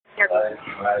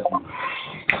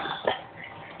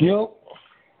Yo,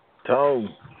 Tone,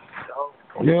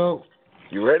 yo.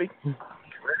 you ready?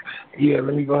 Yeah,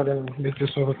 let me go ahead and make this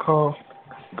on the call.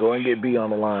 Go and get B on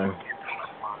the line.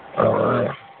 All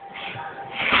right.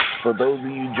 For those of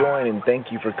you joining,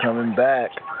 thank you for coming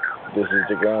back. This is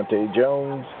DeGrante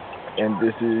Jones, and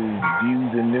this is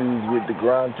Views and News with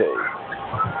DeGrante.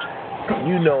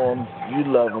 You know him, you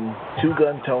love him. Two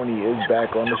Gun Tony is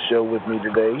back on the show with me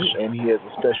today, and he has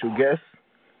a special guest.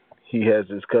 He has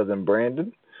his cousin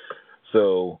Brandon.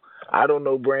 So I don't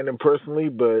know Brandon personally,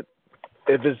 but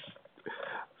if it's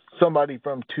somebody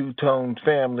from Two Tone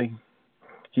family,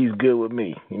 he's good with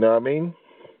me. You know what I mean?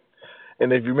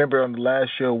 And if you remember on the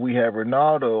last show, we had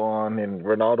Ronaldo on, and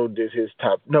Ronaldo did his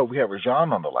top. No, we had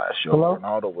Rajon on the last show. Hello?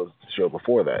 Ronaldo was the show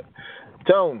before that.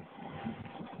 Tone.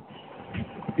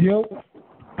 Yo.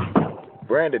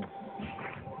 Brandon.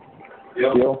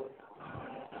 Yo.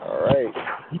 All right.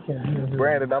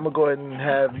 Brandon, I'm going to go ahead and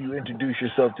have you introduce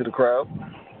yourself to the crowd.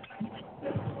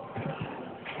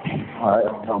 All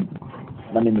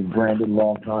right. My name is Brandon,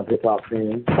 longtime hip-hop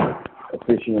fan,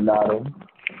 aficionado,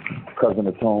 cousin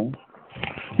of Tone.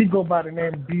 He go by the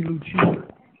name B. Lucci.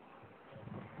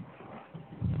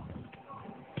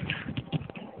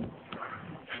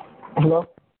 Hello?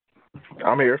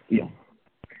 I'm here. Yeah.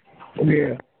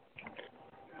 Yeah.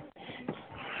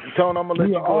 Tone, I'm going to let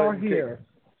We you are go all ahead and here.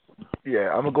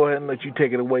 I'm going to go ahead and let you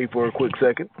take it away for a quick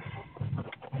second.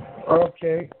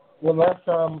 Okay. Well, last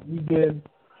time we did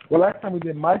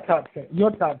my top 10,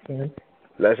 your top 10.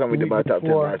 Last time we did my top 10,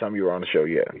 before. last time you were on the show,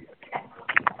 yeah.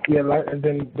 Yeah, and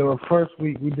then the first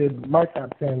week we did my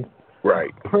top 10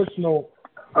 Right. personal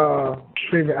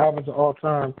favorite albums of all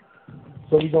time.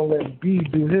 So we're going to let B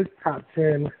do his top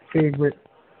 10 favorite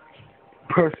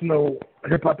personal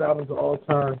hip-hop albums of all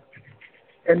time.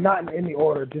 And not in any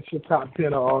order, just your top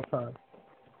 10 of all time.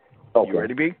 Okay. You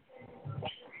ready, B?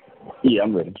 Yeah,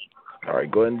 I'm ready. All right,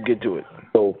 go ahead and get to it.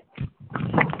 So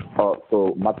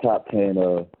my top 10,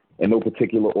 in no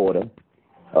particular order,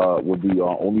 would be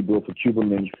Only Built for Cuban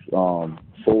Links, Soul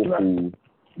Food.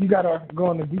 You got to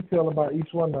go into detail about each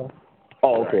one, though.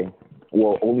 Oh, okay.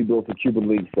 Well, Only Built for Cuban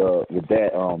Links, with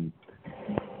that,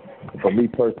 for me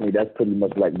personally, that's pretty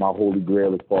much like my holy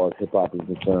grail as far as hip-hop is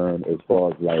concerned, as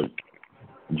far as, like,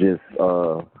 just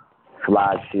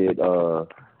fly shit,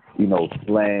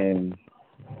 slang,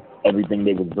 everything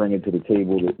they was bringing to the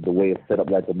table, the way it's set up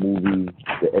like a movie,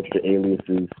 the extra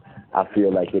aliases. I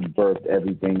feel like it birthed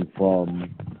everything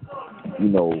from,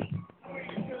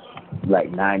 like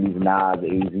 90s Nas,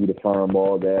 AZ, The Firm,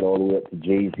 all that, all the way up to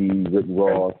Jay-Z, Rick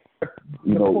Ross.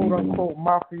 The quote-unquote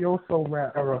mafioso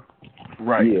rap era.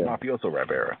 Right, Yeah. mafioso rap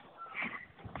era.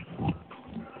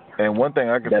 And one thing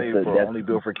I can say for Only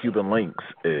Built for Cuban Links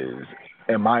is,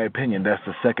 in my opinion, that's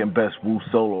the second best Wu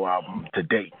solo album to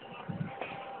date.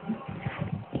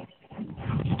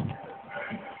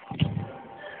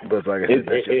 But like I said,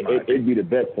 that's just my it'd be the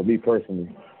best for me personally.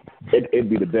 It'd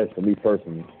be the best for me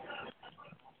personally.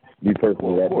 Me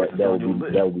personally, well, that would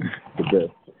be the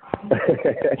best.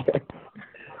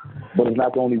 But it's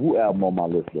not the only Wu album on my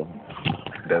list, though.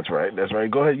 That's right.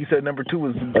 Go ahead. You said number 2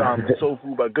 was Soul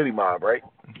Food by Goody Mob, right?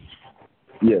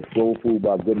 Yes, Soul Food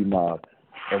by Goody Mob.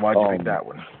 And why'd you pick that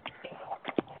one?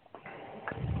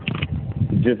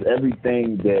 Just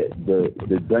everything that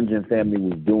the Dungeon family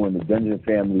was doing. The Dungeon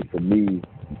family, for me,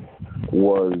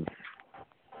 was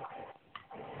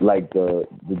like the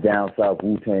down south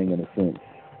Wu-Tang in a sense.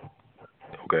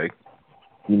 Okay.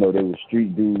 They were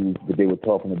street dudes, but they were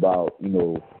talking about,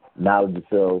 knowledge of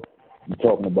self,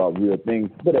 talking about real things.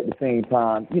 But at the same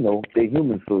time, they're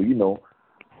humans, so,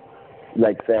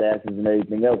 like fat asses and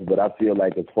everything else. But I feel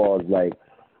like as far as like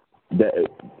that,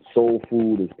 Soul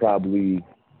Food is probably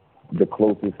the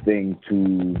closest thing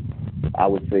to, I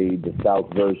would say, the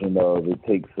South version of It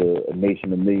Takes a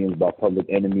Nation of Millions by Public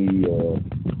Enemy or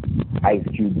Ice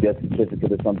Cube Death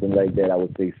Certificate or something like that. I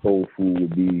would say Soul Food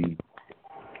would be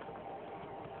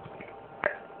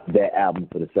that album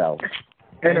for the South.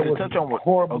 And it was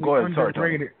horribly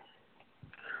underrated.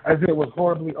 I said it was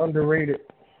horribly underrated.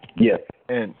 Yes.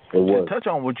 And to touch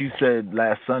on what you said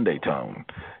last Sunday, Tone,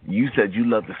 you said you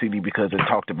loved the CD because it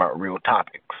talked about real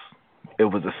topics. It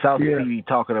was a South CD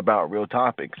talking about real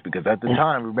topics because at the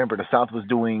time, remember, the South was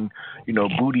doing,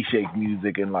 booty shake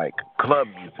music and, like, club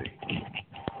music.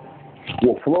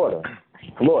 Well, Florida.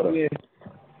 Yeah.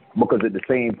 Because at the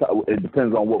same time, it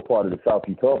depends on what part of the South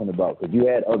you're talking about. Because you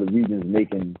had other regions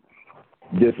making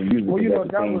different music. Well,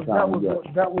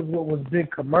 that was what was big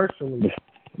commercially.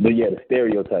 But yeah, the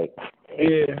stereotype.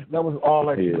 Yeah, that was all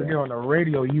that you would hear on the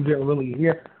radio. You didn't really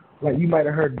hear. like you might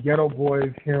have heard Ghetto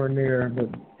Boys here and there, but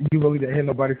you really didn't hear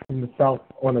nobody from the South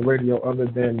on the radio other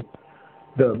than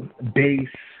the bass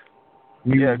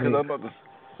music. Yeah, because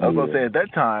I was about to say at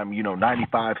that time,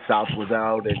 95 South was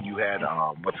out, and you had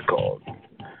what's it called,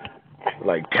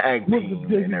 like tag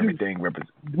teams and everything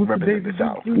representing the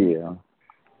South. Yeah.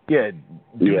 Yeah.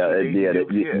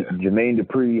 Jermaine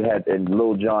Dupri and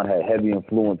Lil Jon had heavy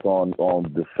influence on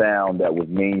the sound that was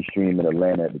mainstream in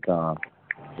Atlanta at the time.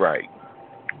 Right.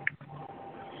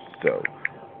 So,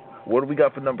 what do we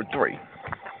got for number 3?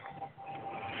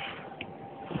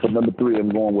 For number 3, I'm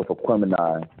going with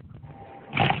Aquemini.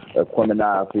 Aquemini,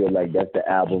 I feel like that's the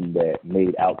album that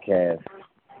made Outkast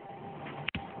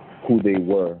who they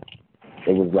were.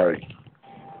 It was like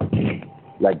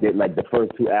the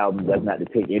first 2 albums. That's not to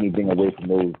take anything away from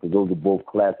those, because those are both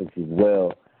classics as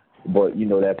well. But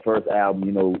that first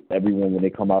album, everyone when they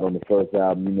come out on the first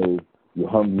album, you're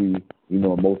hungry. In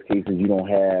most cases you don't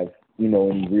have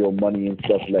any real money and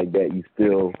stuff like that. You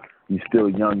still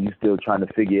young. You still trying to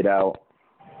figure it out.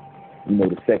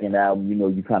 The second album,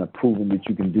 you kind of proving that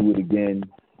you can do it again.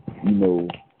 You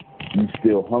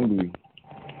still hungry,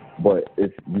 but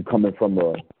you coming from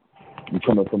a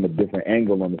different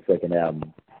angle on the second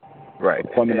album. Right.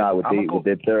 Aquemini with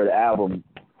their third album.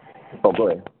 Oh, go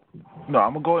ahead. No,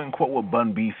 I'm gonna go ahead and quote what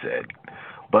Bun B said.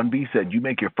 Bun B said, "You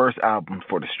make your first album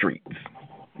for the streets,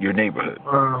 your neighborhood.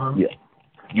 Yeah.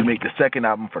 You make the second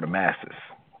album for the masses,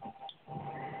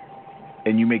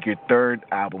 and you make your third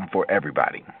album for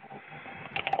everybody."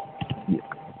 Yeah.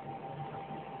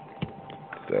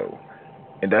 So,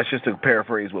 and that's just a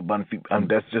paraphrase what Bun B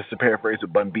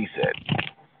said.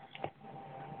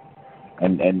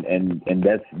 And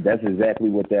that's exactly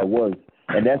what that was.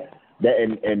 And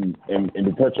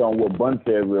to touch on what Bun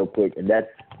said real quick, and that's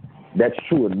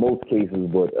true in most cases,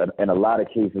 but in a lot of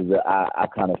cases I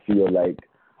kind of feel like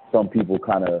some people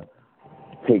kind of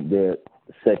take their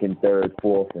second, third,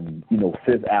 fourth, and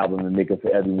fifth album and make it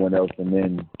for everyone else, and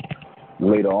then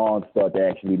later on start to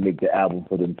actually make the album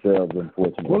for themselves,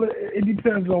 unfortunately. Well, it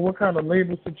depends on what kind of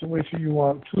label situation you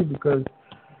on too, because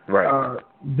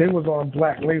they was on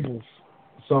black labels,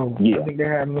 so yeah. I think they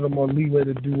had a little more leeway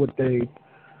to do what they.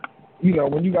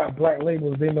 When you got black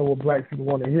labels, they know what black people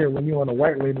want to hear. When you're on a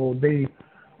white label, they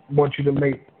want you to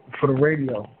make for the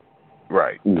radio,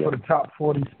 right? Yeah. For the top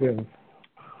 40 spins.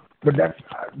 But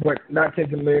not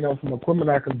taking laid off from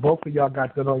Aquemini, because both of y'all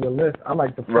got that on your list. I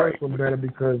like the first one better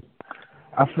because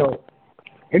I felt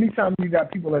anytime you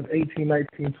got people that's 18,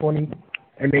 19, 20,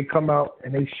 and they come out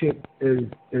and they shit is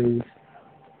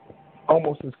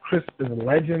almost as crisp as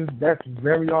Legends, that's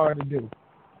very hard to do.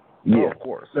 Yeah, of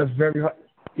course. That's very hard.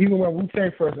 Even when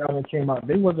Wu-Tang first album came out,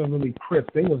 they wasn't really crisp.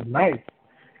 They was nice.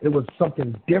 It was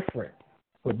something different,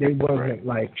 but they wasn't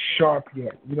like sharp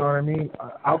yet. You know what I mean?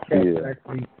 Outkast was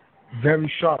actually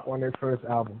very sharp on their first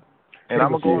album. And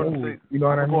I'm gonna go on and say, you know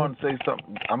what I mean?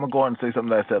 I'm gonna go on and say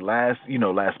something that I said last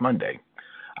Monday.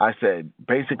 I said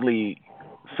basically,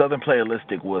 Southern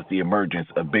Playalistic was the emergence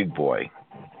of Big Boy.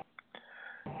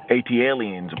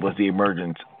 AT-Aliens was the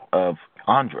emergence of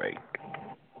Andre.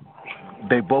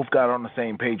 They both got on the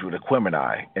same page with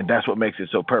Aquemini, and that's what makes it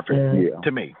so perfect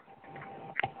to me.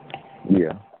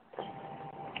 Yeah.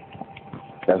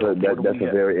 That's a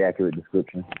very accurate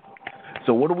description.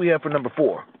 So what do we have for number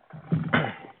 4?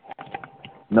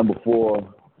 Number 4,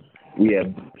 we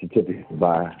have Certificate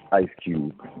by Ice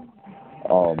Cube.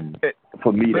 For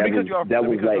me, that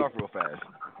was like. Real fast.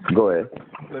 Go ahead.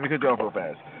 Let me cut you off real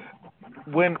fast.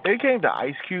 When it came to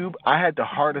Ice Cube, I had the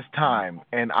hardest time,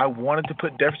 and I wanted to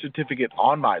put Death Certificate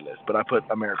on my list, but I put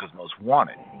America's Most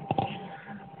Wanted.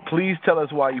 Please tell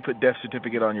us why you put Death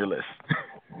Certificate on your list.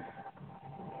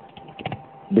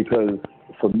 Because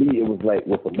for me, it was like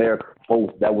with America's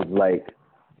Most, that was like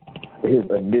his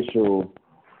initial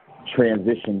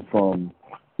transition from,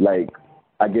 like,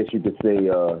 I guess you could say,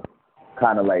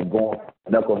 kind of like going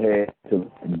knucklehead to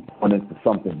going into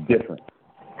something different,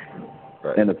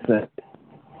 in a sense.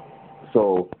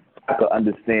 So I could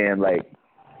understand like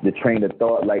the train of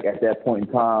thought, like at that point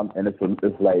in time, and it's for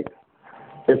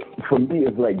me,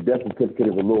 it's like Death Certificate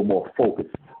is a little more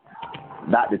focused.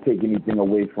 Not to take anything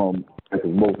away from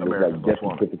most of it, like Death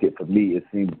Certificate for me, it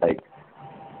seems like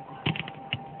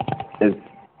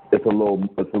it's a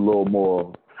little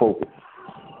more focused.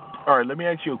 All right, let me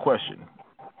ask you a question.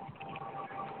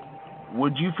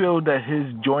 Would you feel that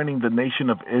his joining the Nation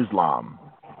of Islam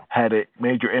had a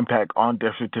major impact on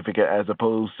Death Certificate as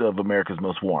opposed to America's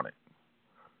Most Wanted?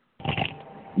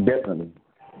 Definitely.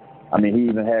 I mean, he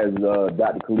even has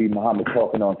Dr. Khalid Muhammad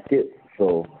talking on skits.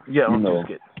 So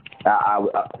skits.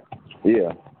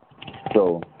 Yeah.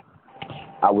 So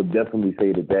I would definitely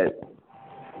say that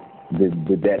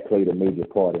did that played a major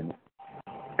part in it.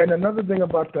 And another thing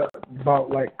about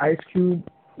like Ice Cube,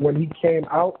 when he came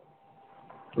out,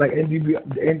 like NWA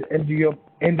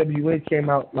came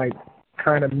out like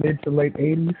kind of mid to late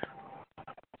 80s.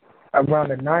 Around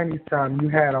the 90s time, you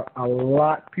had a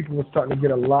lot, people were starting to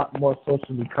get a lot more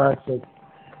socially conscious,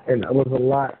 and it was a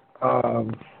lot,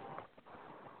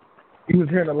 he was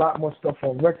hearing a lot more stuff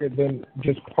on record than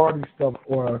just party stuff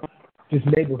or just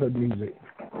neighborhood music.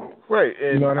 Right,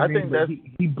 and you know what I mean? think that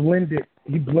he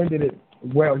blended it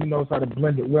well. He knows how to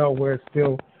blend it well, where it's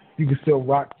still, you can still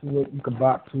rock to it, you can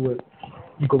bop to it,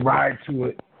 you can ride to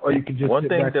it, or you can just sit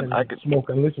back and smoke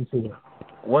and listen to it.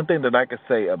 One thing that I could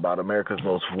say about America's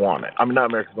Most Wanted, I mean not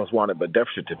America's Most Wanted, but Death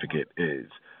Certificate, is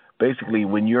basically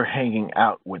when you're hanging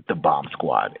out with the Bomb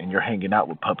Squad and you're hanging out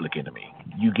with Public Enemy,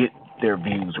 you get their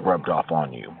views rubbed off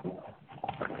on you.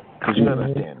 Because you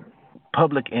understand,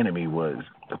 Public Enemy,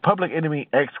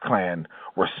 X-Clan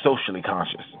were socially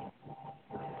conscious.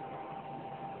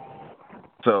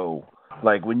 So,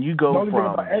 like when you go from... The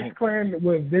only thing about X-Clan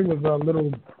was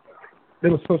they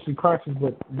were socially conscious,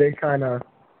 but they kind of,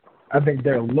 I think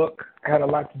their look had a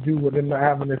lot to do with them not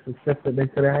having the success that they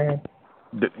could have had.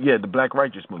 The Black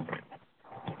Righteous Movement.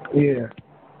 Yeah.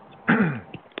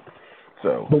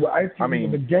 So, but I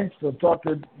mean, the gangster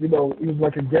talking, he was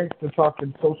like a gangster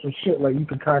talking social shit. Like you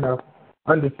could kind of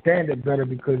understand it better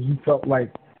because you felt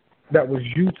like that was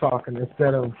you talking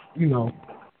instead of,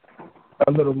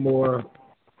 a little more.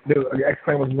 The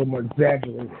X-Clan was a little more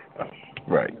exaggerated.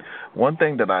 Right. One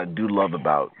thing that I do love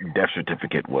about Death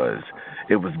Certificate was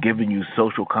it was giving you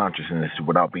social consciousness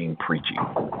without being preachy.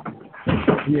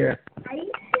 Yeah.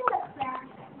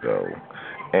 So,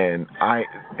 and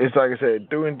it's like I said,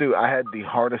 through and through, I had the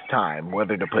hardest time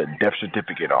whether to put Death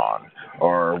Certificate on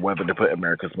or whether to put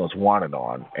America's Most Wanted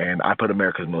on. And I put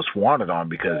America's Most Wanted on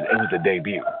because it was a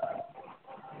debut.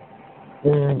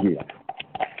 Yeah.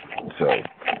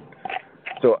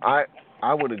 So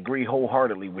I would agree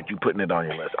wholeheartedly with you putting it on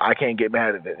your list. I can't get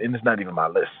mad at it, and it's not even my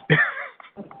list.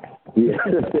 Yeah.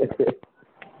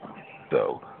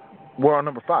 So, we're on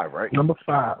number 5, right? Number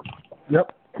 5.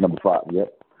 Yep. Number 5,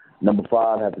 yep. Number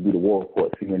 5 has to be the War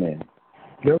Report, CNN.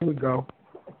 There we go.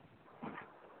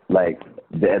 Like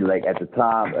at the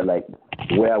time, like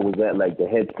where I was at, like the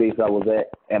headspace I was at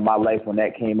in my life when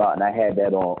that came out, and I had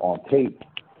that on tape,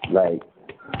 like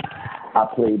I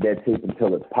played that tape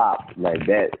until it popped. Like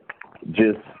that,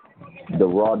 just the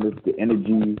rawness, the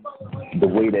energy, the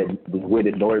way that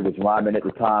Nori was rhyming at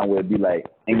the time, where it'd be like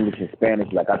English and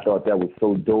Spanish. Like I thought that was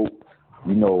so dope.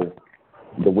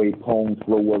 The way Poems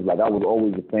flow was. Like I was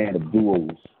always a fan of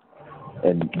duos,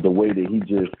 and the way that he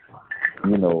just,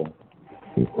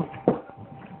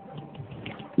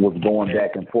 was going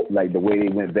back and forth. Like the way they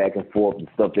went back and forth and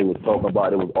stuff they was talking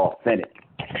about, it was authentic.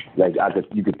 Like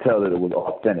you could tell that it was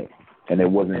authentic, and it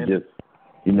wasn't just,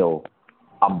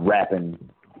 I'm rapping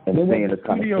and saying this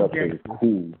kind of stuff that is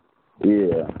cool.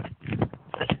 Yeah.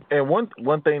 And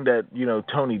one thing that,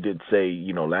 Tony did say,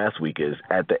 last week is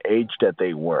at the age that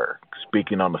they were,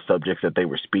 speaking on the subjects that they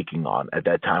were speaking on at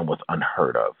that time was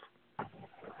unheard of.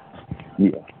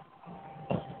 Yeah.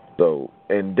 So,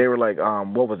 and they were like,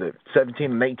 what was it,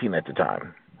 17 and 18 at the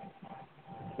time?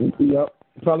 Yep.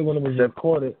 Probably when it was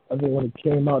recorded. I think when it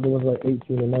came out, it was like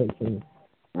 18 and 19.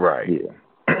 Right. Yeah.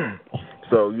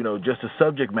 So, just the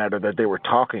subject matter that they were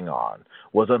talking on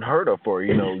was unheard of for,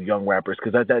 young rappers.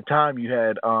 Because at that time, you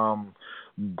had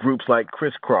groups like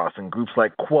Criss Cross and groups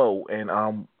like Quo and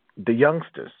the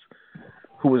Youngsters,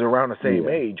 who was around the same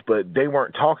age, but they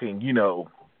weren't talking,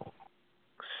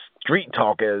 street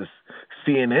talk as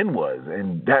CNN was.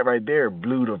 And that right there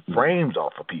blew the frames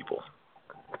off of people.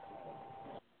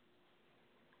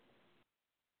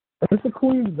 It's a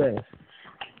Queens thing.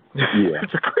 Yeah.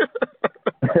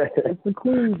 It's a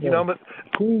Queens thing. I'm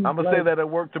going to say that at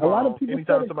work tomorrow.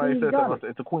 Anytime somebody says something,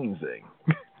 it's a Queens thing.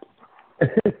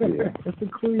 It's a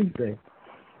Queens thing.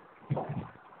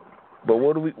 But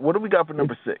what do we got for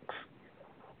number 6?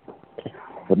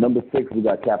 For number 6, we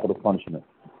got Capital Punishment.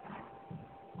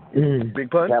 Big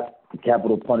Pun?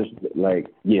 Capital Punishment,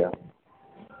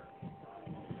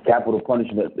 Capital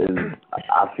Punishment is,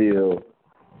 I feel,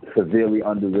 severely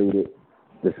underrated.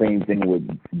 The same thing with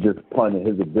just Pun and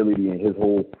his ability and his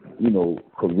whole,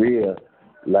 career.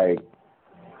 Like,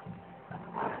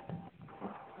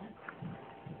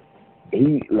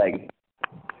 he, like,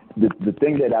 the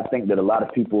thing that I think that a lot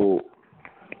of people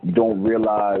don't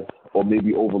realize or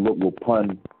maybe overlook with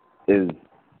Pun is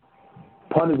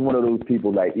one of those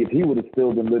people, like, if he would have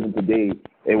still been living today,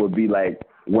 it would be like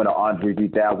when an Andre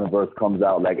 3000 verse comes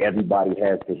out, like, everybody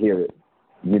has to hear it.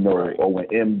 you know, right. or when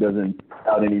M doesn't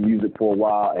out any music for a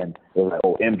while, and they're like,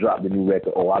 oh, M dropped a new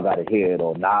record, oh, I gotta hear it,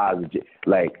 or Nas,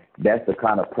 like that's the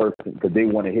kind of person because they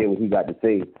want to hear what he got to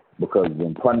say. Because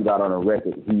when Pun got on a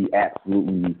record, he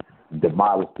absolutely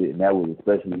demolished it, and that was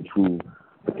especially true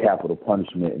for Capital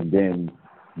Punishment. And then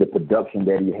the production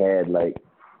that he had, like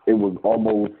it was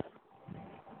almost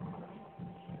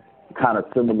kind of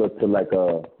similar to like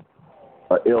a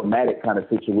Illmatic kind of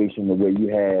situation where you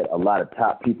had a lot of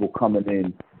top people coming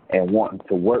in and wanting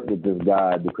to work with this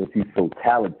guy because he's so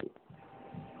talented.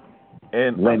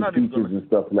 And Len features and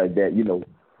stuff like that, you know.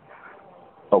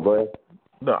 Oh, go ahead.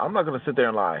 No, I'm not going to sit there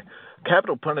and lie.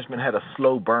 Capital Punishment had a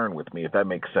slow burn with me, if that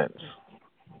makes sense.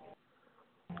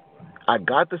 I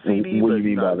got the CD, what do but you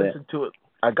mean by I listened to it.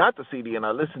 I got the CD and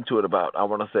I listened to it about, I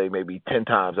want to say maybe 10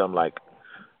 times. I'm like,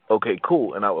 okay,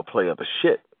 cool, and I would play other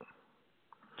shit.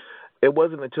 It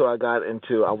wasn't until I got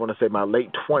into, I want to say, my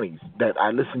late 20s that I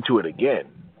listened to it again,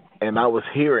 and I was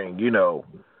hearing, you know,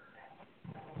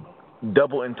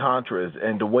 double entendres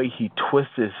and the way he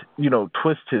twists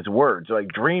his words, like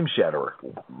Dream Shatterer.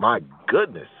 My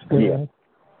goodness. Yeah.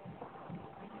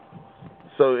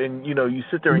 So, and, you know, you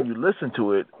sit there and you listen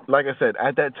to it. Like I said,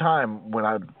 at that time when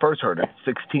I first heard it,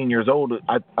 16 years old,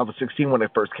 I was 16 when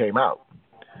it first came out.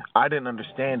 I didn't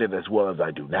understand it as well as I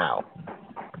do now.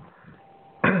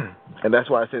 And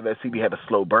that's why I say that CD had a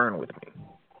slow burn with me.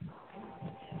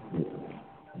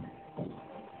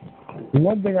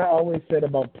 One thing I always said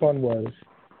about Pun was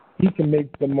he can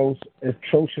make the most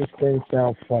atrocious thing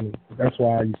sound funny. That's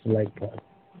why I used to like Pun.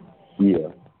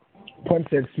 Yeah. Pun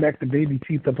said, smack the baby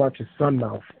teeth up out your son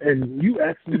mouth. And you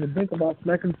actually even think about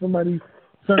smacking somebody's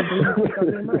son's baby teeth out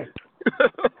their mouth.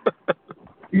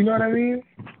 You know what I mean?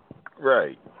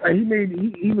 Right.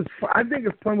 He was, I think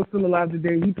if Pun was still alive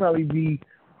today, he'd probably be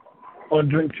on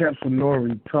Drink Champs with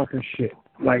Nori talking shit.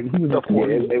 Like, he was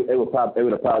it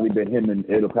would have probably been him, and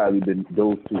it would have probably been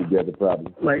those two together,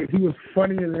 probably. Like, he was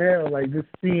funny as hell, like, just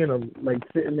seeing him, like,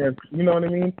 sitting there, you know what I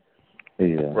mean?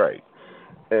 Yeah. Right.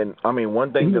 And, I mean,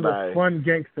 one thing he that was a fun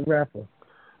gangster rapper.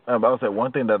 I would say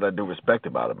one thing that I do respect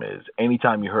about him is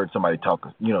anytime you heard somebody talk,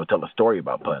 you know, tell a story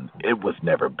about Pun, it was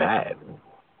never bad.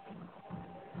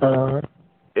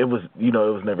 It was, you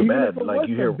know, it was never even bad. If it like was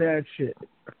you hear bad shit.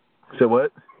 So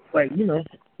what? Like, you know,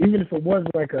 even if it was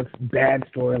like a bad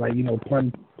story, like, you know,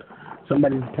 Pun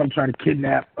tried to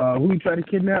kidnap. Who he tried to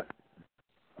kidnap?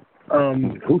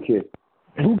 Who Kid?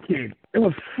 Who Kid? It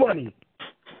was funny.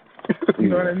 You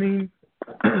know what I mean?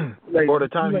 Like, or the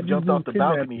time he jumped off the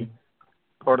balcony.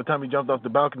 Or the time he jumped off the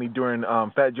balcony during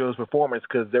Fat Joe's performance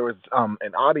because there was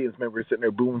an audience member sitting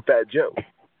there booing Fat Joe.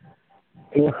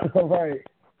 Right.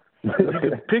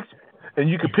 And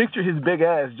you could picture his big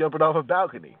ass jumping off a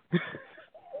balcony.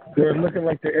 They're looking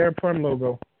like the Air Pun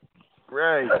logo.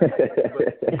 Right.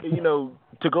 But, you know,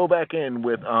 to go back in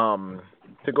with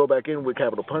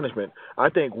Capital Punishment, I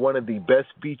think one of the best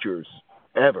features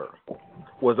ever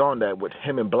was on that with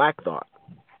him and Black Thought.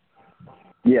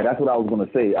 Yeah, that's what I was going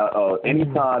to say.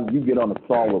 Anytime you get on a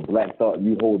song with Black Thought,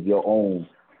 you hold your own,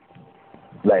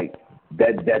 like,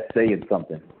 that's saying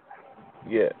something.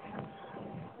 Yeah.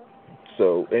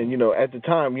 So, and, you know, at the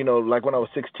time, you know, like when I was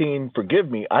 16,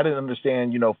 forgive me, I didn't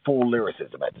understand, you know, full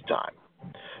lyricism at the time.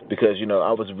 Because, you know,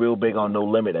 I was real big on No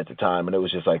Limit at the time, and it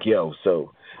was just like, yo,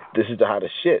 so this is the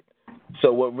hottest shit.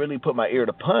 So what really put my ear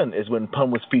to Pun is when Pun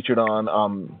was featured on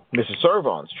Mr.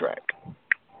 Servon's track.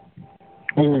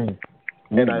 Mm.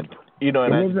 And I, you know,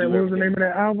 and what was the name of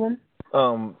that album?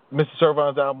 Mr.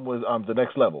 Servon's album was The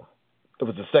Next Level. It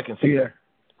was the second single. Yeah.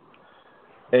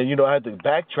 And, you know, I had to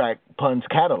backtrack Pun's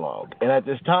catalog. And at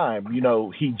this time, you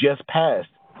know, he just passed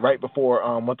right before,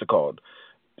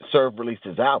 Serv released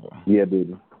his album. Yeah,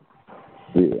 baby.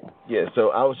 Yeah. Yeah, so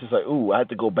I was just like, ooh, I had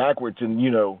to go backwards in,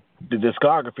 you know, the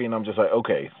discography. And I'm just like,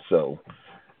 okay, so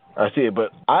I see it.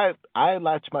 But I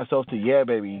latched myself to Yeah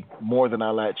Baby more than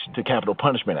I latched to Capital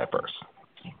Punishment at first.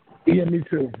 Yeah, me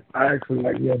too. I actually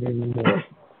like Yeah Baby more.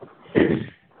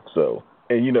 So,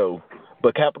 and, you know,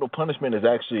 but Capital Punishment is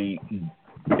actually...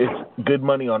 it's good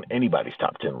money on anybody's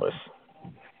top 10 list.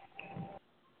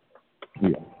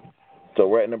 Yeah. So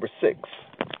we're at number 6.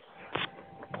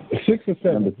 6 or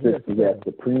 7? Number 6 is at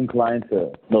Supreme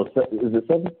Clientele. No, is it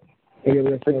 7? Yeah,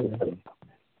 that's 7.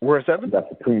 We're at 7? That's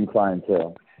Supreme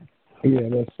Clientele. Yeah,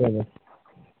 that's 7.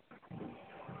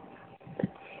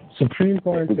 Supreme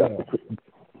Clientele.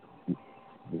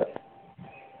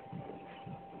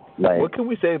 Like, what can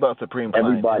we say about Supreme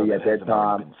everybody Clientele at that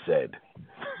time been said?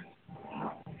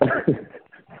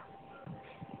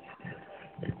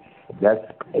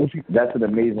 that's an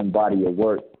amazing body of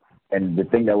work, and the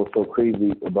thing that was so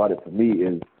crazy about it for me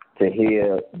is to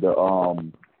hear the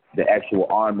the actual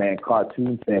Iron Man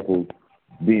cartoon samples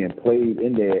being played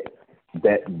in there,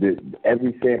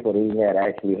 every sample that he had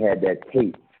actually had that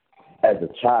tape as a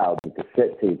child, the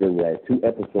cassette tape. There was 2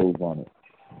 episodes on it.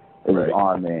 It was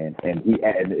Iron Man, and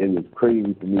it was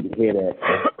crazy for me to hear that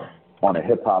on a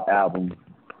hip hop album.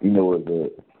 You know,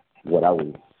 I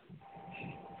was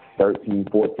 13,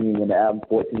 14 when the album,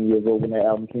 14 years old when that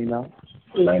album came out.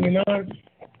 99.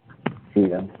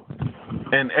 Yeah.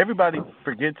 And everybody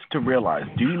forgets to realize,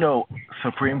 do you know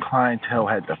Supreme Clientele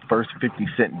had the first 50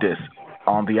 Cent disc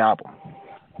on the album?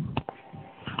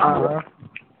 Uh-huh.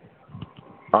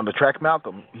 On the track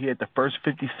Malcolm, he had the first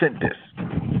 50 Cent disc.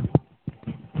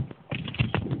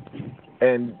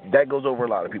 And that goes over a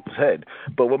lot of people's head.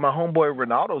 But what my homeboy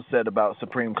Ronaldo said about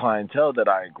Supreme Clientele that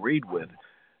I agreed with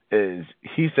is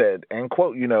he said, and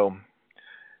quote, you know,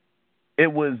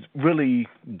 it was really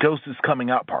Ghost's coming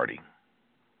out party.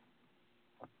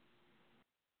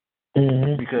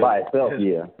 Mm-hmm. Because by itself,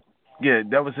 yeah,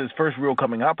 that was his first real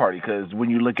coming out party. Because when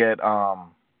you look at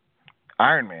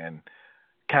Iron Man,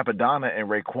 Capadonna and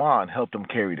Raekwon helped him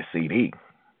carry the CD.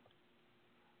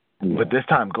 Yeah. But this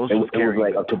time, Ghost was carrying.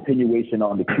 It was like a continuation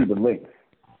on the Cuban Links.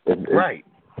 Right.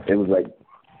 It was like.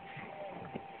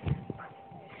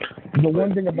 The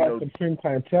one thing about Supreme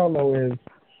Clientele, though, is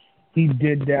he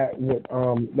did that with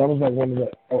that was like one of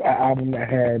the album that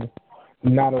had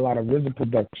not a lot of RZA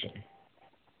production.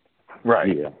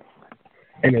 Right. Yeah.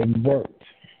 And it worked.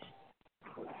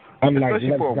 Unlike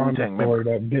Especially for a Wu-Tang member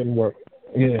that didn't work.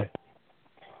 Yeah.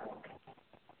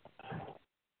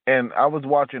 And I was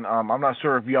watching, I'm not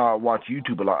sure if y'all watch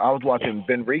YouTube a lot. I was watching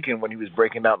Ben Rican when he was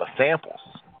breaking down the samples.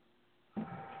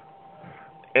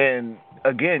 And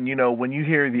again, you know, when you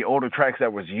hear the older tracks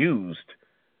that was used,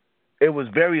 it was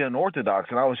very unorthodox.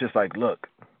 And I was just like, look,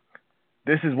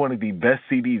 this is one of the best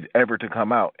CDs ever to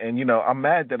come out. And, you know, I'm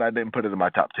mad that I didn't put it in my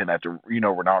top 10 after, you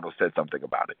know, Ronaldo said something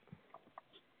about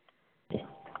it.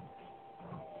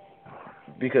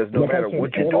 Because no matter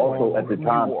what you do, also at the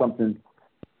time, something.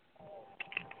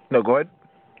 No, go ahead.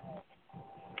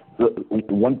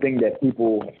 One thing that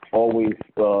people always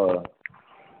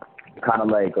kind of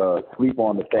like sleep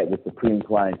on the fact with Supreme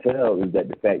Clientele is that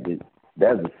the fact that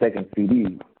that's the second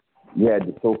CD. You had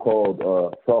the so-called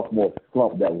sophomore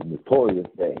slump that was notorious,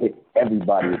 that hit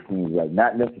everybody, it seems like.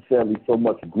 Not necessarily so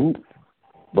much groups,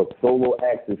 but solo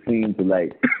acts, it seemed to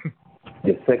like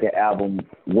the second album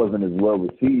wasn't as well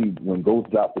received. When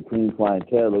Ghost dropped Supreme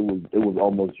Clientele, it was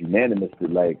almost unanimous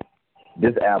that like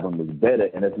this album was better,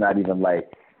 and it's not even like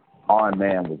Iron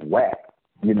Man was whack,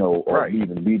 you know, or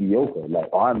even mediocre. Like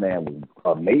Iron Man was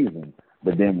amazing,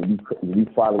 but then when you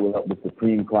follow it up with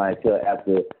Supreme Clientele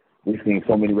after we've seen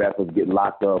so many rappers get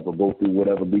locked up or go through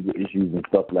whatever legal issues and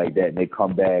stuff like that, and they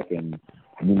come back and,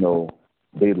 you know,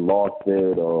 they lost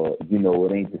it or, you know,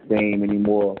 it ain't the same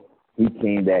anymore. He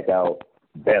came back out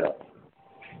better.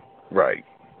 Right.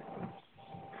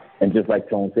 And just like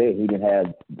Tone said, he didn't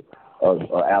have an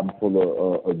album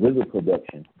full of RZA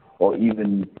production or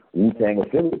even Wu-Tang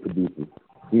affiliate producers.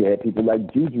 He had people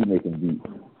like Juju making beats.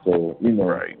 So, you know.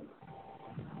 Right.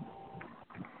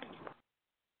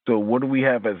 So what do we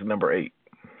have as number 8?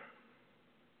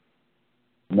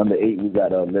 Number 8, we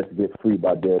got Let's Get Free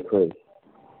by Derek Craig.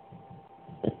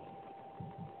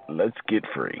 Let's Get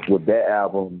Free. With that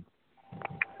album,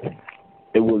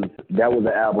 that was an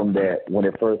album that when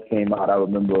it first came out, I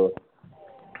remember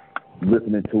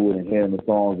listening to it and hearing the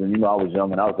songs, and you know, I was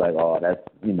young and I was like, oh, that's,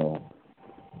 you know,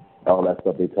 all that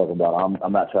stuff they talk about.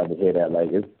 I'm not trying to hear that. Like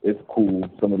it's cool.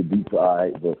 Some of the beats are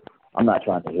alright, but I'm not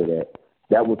trying to hear that.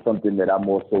 That was something that I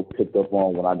more so picked up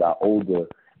on when I got older,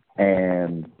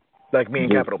 and like Me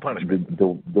and Capital Punishment.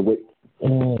 The way,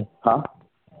 huh?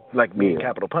 Like Me and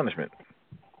Capital Punishment.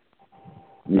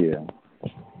 Yeah.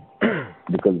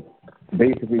 Because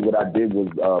basically what I did was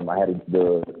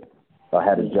I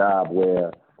had a job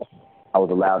where I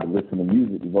was allowed to listen to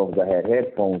music as long as I had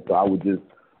headphones, so I would just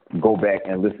go back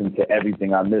and listen to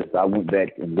everything I missed. I went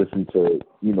back and listened to,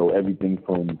 you know, everything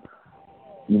from,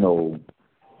 you know,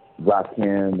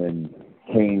 Rakim and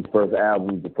Kane's first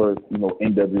albums, the first, you know,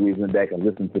 NWA, went back and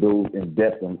listened to those in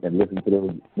depth and listened to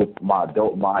those with my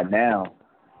adult mind now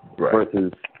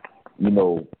versus, you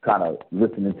know, kind of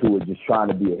listening to it, just trying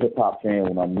to be a hip-hop fan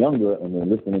when I'm younger and then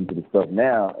listening to the stuff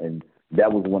now. And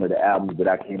that was one of the albums that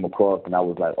I came across, and I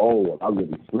was like, oh, I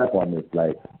really slept on this.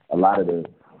 Like, a lot of the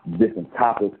different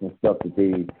topics and stuff that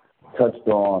they touched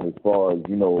on as far as,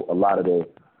 you know, a lot of the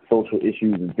social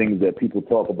issues and things that people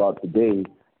talk about today,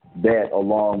 that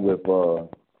along with,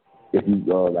 if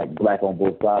you, like Black on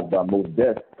Both Sides by Mos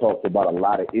Def, talks about a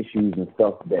lot of issues and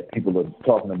stuff that people are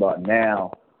talking about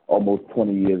now, almost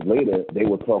 20 years later. They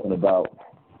were talking about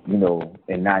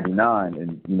in '99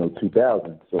 and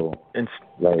 2000. So And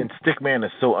like, and Stickman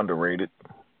is so underrated.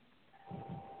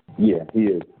 yeah, he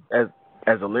is. As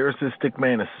a lyricist,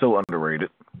 Stickman is so underrated.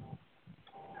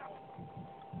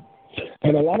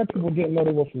 And a lot of people didn't know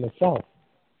they were from the South.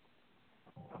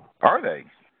 Are they?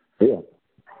 Yeah.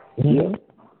 Mm-hmm.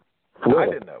 I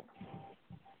didn't know.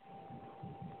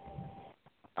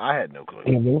 I had no clue.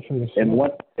 Yeah, they were from the South.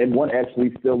 And one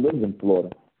actually still lives in Florida,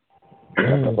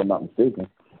 if I'm not mistaken.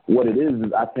 What it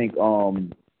is I think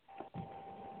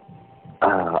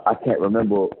I can't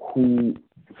remember who.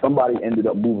 Somebody ended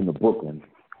up moving to Brooklyn,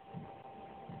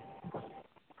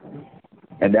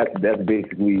 and that's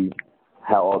basically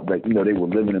how they were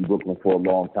living in Brooklyn for a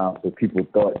long time. So people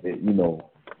thought that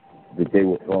that they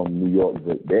were from New York,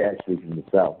 but they're actually from the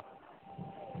South.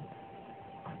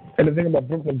 And the thing about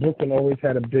Brooklyn always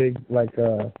had a big, like,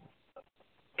 I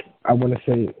want to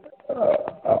say,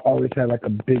 always had like a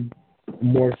big,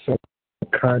 more so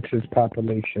conscious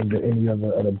population than any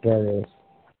other boroughs.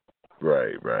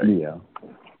 Right. Yeah.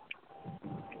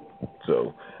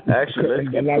 So actually, let's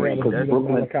get because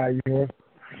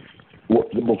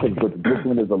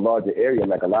Brooklyn is a larger area.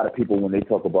 Like a lot of people, when they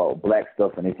talk about black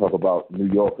stuff and they talk about New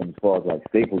York and as far as like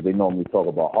staples, they normally talk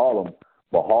about Harlem.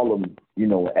 But Harlem,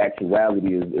 in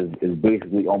actuality is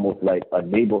basically almost like a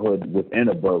neighborhood within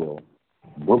a borough.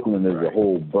 Brooklyn is a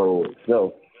whole borough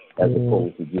itself, as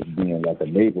opposed to just being like a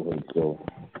neighborhood. So.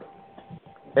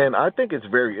 And I think it's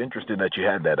very interesting that you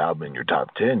had that album in your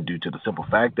top 10 due to the simple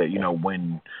fact that,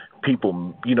 when people,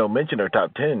 mention their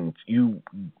top 10s, you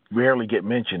rarely get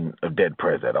mention of Dead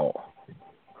Prez at all.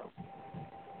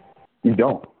 You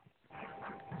don't.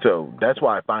 So that's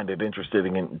why I find it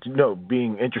interesting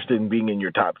being interested in being in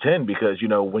your top 10 because,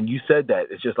 when you said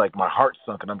that, it's just like my heart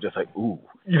sunk and I'm just like, ooh,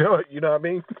 you know what I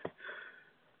mean?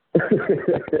 But a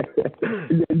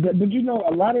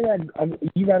lot of that,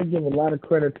 you got to give a lot of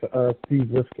credit to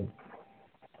Steve Rifkin.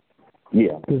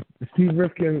 Yeah. Because Steve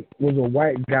Rifkin was a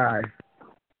white guy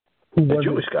who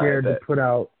wasn't scared to put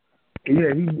out.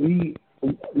 Yeah, he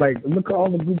look at all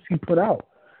the groups he put out: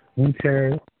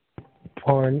 Wu-Tang,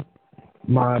 Pun,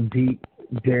 Mobb Deep,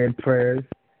 Dead Prez,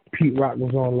 Pete Rock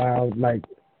was on Loud. Like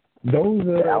those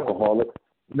are the Alcoholics.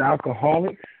 The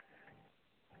Alcoholics.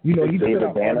 He put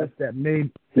out artists that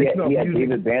made. He had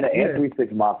David Banner and 3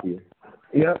 6 Mafia.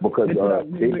 Yeah. Because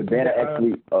David Banner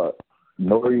actually,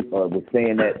 Nori was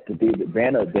saying that to David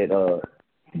Banner that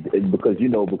because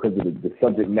of the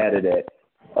subject matter that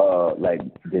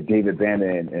that David Banner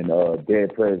and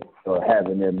Dead Prez have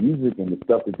in their music and the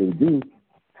stuff that they do,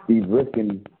 Steve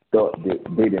Rifkin thought that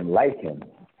they didn't like him,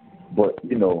 but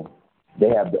they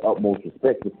have the utmost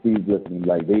respect for Steve Rifkin.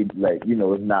 Like it's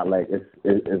not like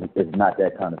it's not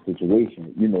that kind of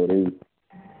situation.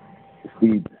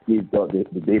 Steve thought that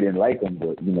they didn't like him,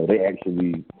 but they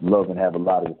actually love and have a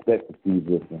lot of respect for Steve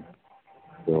Rifkin.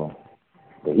 So,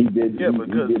 but he did. Yeah,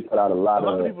 he did put out a lot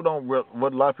of people don't.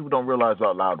 What a lot of people don't realize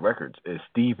about Loud Records is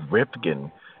Steve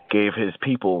Rifkin gave his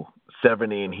people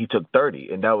 70 and he took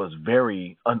 30, and that was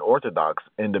very unorthodox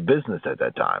in the business at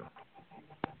that time.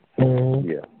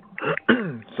 Yeah.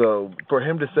 So for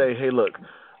him to say, "Hey, look,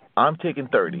 I'm taking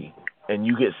 30 and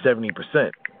you get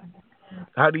 70%,"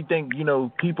 how do you think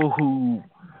people who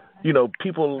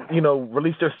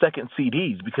released their second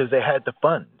CDs because they had the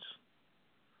funds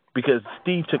because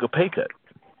Steve took a pay cut?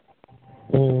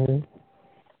 Mm-hmm.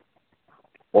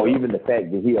 Or even the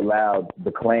fact that he allowed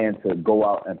the Clan to go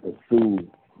out and pursue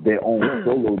their own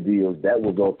solo deals, that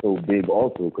was also big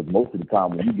also, because most of the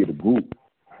time when you get a group,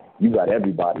 you got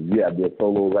everybody. You have their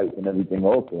solo rights and everything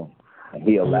also. And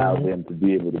he allowed them to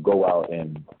be able to go out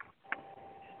and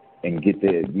get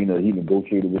their, he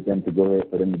negotiated with them to go ahead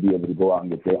for them to be able to go out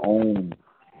and get their own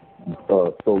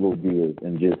solo deals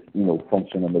and just,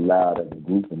 function on the Loud as a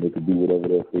group, and they could do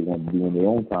whatever else they want to do in their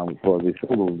own time as far as their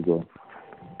solos go.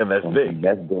 And that's big.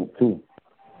 That's dope too.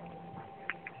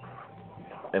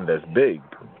 And that's big.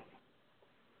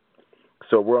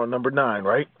 So we're on number 9,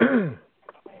 right?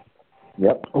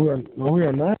 Yep. We're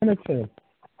on 9 or 10?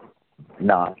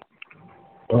 9.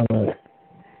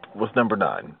 What's number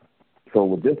 9? So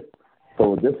with this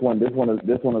one is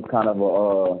kind of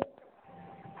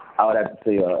I would have to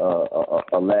say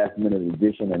a last minute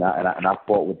addition, and I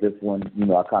fought with this one.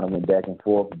 I kind of went back and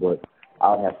forth, but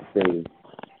I would have to say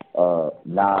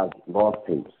Nas Lost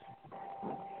Tapes.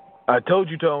 I told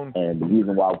you, Tone. And the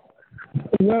reason why.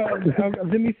 Well,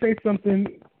 let me say something.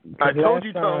 I told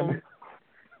you, Tone.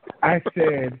 I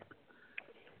said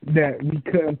that we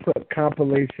couldn't put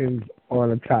compilations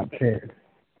on a top 10.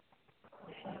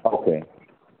 Okay.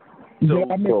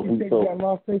 Did I make you take that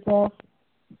Lost Tapes off?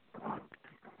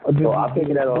 So I'll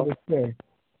take that off.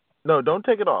 No, don't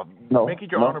take it off. No, Make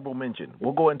it your no. honorable mention.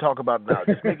 We'll go ahead and talk about it now.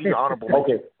 Just make it your honorable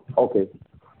mention. Okay.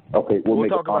 We'll make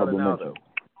talk it about it honorable now, mention. though.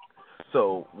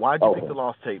 So, why'd you pick the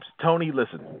Lost Tapes? Tony,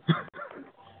 listen.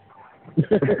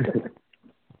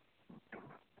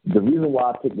 The reason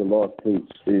why I picked the Lost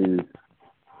Tapes is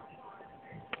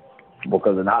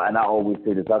because, and I always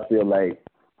say this, I feel like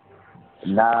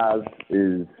Nas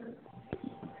is,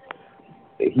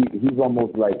 he's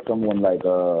almost like someone like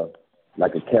a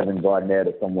Kevin Garnett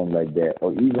or someone like that,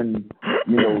 or even,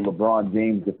 LeBron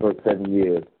James the first 7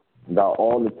 years got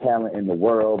all the talent in the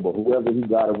world, but whoever he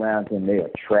got around him, they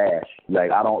are trash.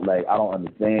 I don't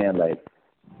understand.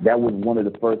 That was one of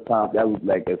the first times, that was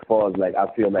as far as I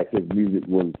feel like his music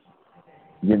was,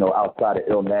 outside of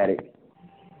Illmatic,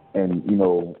 and it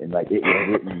was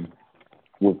written,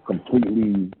 was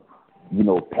completely,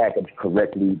 packaged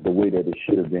correctly the way that it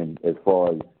should have been, as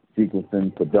far as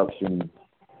sequencing, production,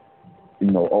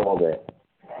 all that.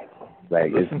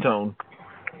 Listen, Tone.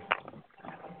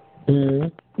 Mm-hmm.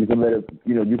 You can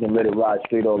let it ride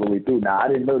straight all the way through. Now, I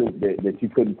didn't know that you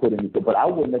couldn't put anything, but I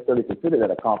wouldn't necessarily consider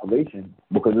that a compilation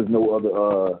because there's no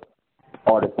other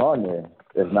artists on there.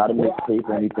 There's not a mixtape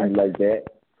or anything like that.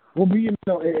 Well,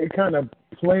 it kind of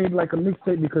played like a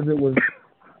mixtape because it was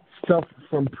stuff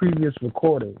from previous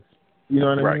recordings. You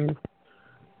know what I mean?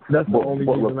 That's the only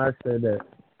reason I said that.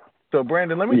 So,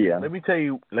 Brandon, let me tell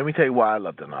you why I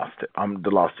love the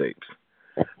Lost Tapes.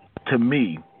 To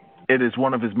me, it is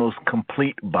one of his most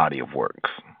complete body of works.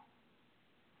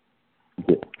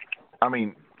 Yeah. I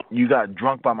mean, you got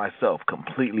Drunk by Myself,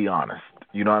 completely honest.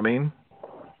 You know what I mean?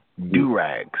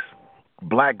 Do-Rags,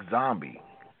 Black Zombie,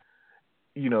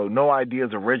 No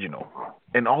Ideas Original.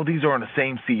 And all these are on the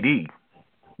same CD.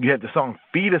 You had the song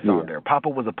Fetus on there. Papa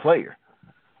Was a Player.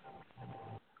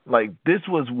 This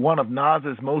was one of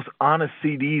Nas's most honest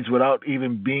CDs without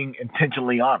even being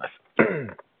intentionally honest.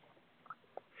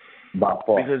 By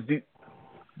far. Because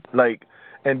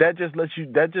and that just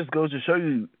goes to show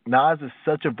you Nas is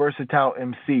such a versatile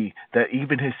MC that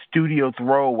even his studio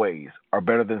throwaways are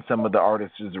better than some of the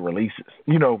artists' releases.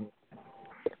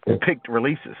 Picked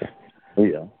releases.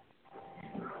 Yeah.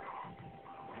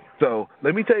 So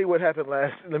let me tell you what happened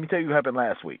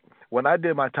last week. When I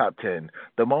did my top 10,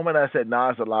 the moment I said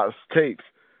Nas a Lost Tapes,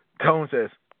 Tone says,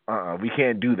 we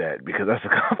can't do that because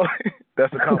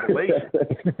that's a compilation.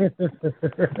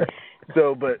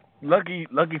 So, but lucky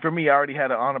for me, I already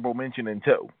had an honorable mention in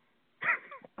tow.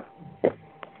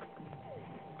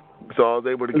 So I was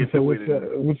able to get to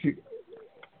it.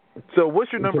 So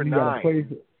what's your number 9?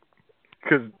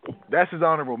 Because that's his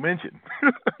honorable mention.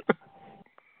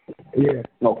 Yeah.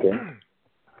 Okay.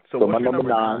 So my number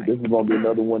 9, this is going to be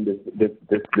another one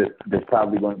that's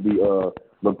probably going to be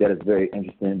looked at as very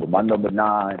interesting. But my number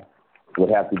 9 would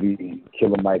have to be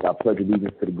Killer Mike, I Pledge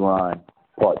Allegiance to the Grind,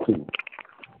 Part 2.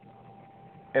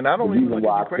 And I don't even look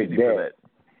at you crazy for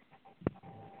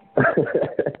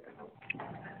that.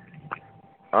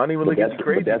 I don't even look at you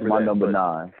crazy for that. That's my number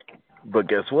 9. But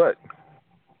guess what?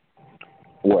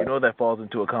 What? You know that falls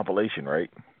into a compilation, right?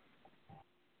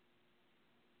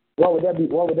 Why would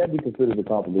that be considered a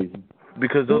compilation?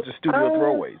 Because those are studio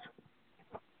throwaways.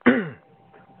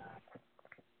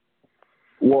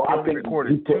 Well, I think he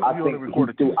only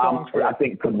recorded two songs. I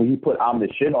think because when he put "I'm the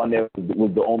Shit" on there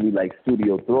was the only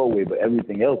studio throwaway, but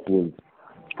everything else was,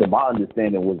 to my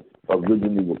understanding, was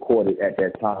originally recorded at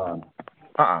that time.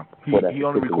 He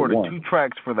only recorded 2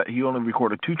 tracks for that. He only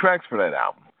recorded 2 tracks for that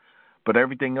album, but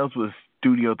everything else was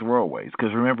studio throwaways.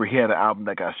 Because remember, he had an album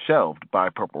that got shelved by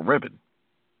Purple Ribbon.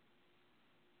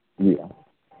 Yeah.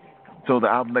 So the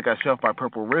album that got shelved by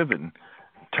Purple Ribbon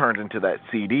turned into that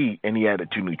CD, and he added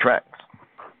 2 new tracks.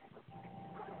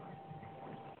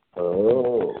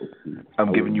 Oh.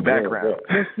 I'm giving you background.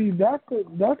 But see, that's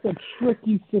a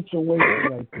tricky situation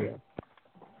right there.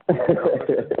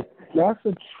 That's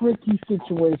a tricky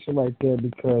situation right there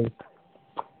because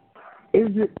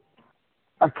is it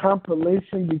a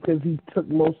compilation because he took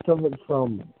most of it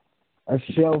from a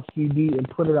shell CD and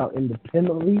put it out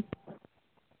independently?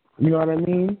 You know what I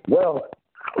mean? Well,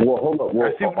 hold on. Well,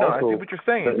 I see what you're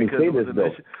saying. Let me say this,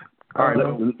 though. All right,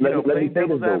 let me say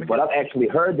this, though. But I've actually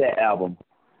heard that album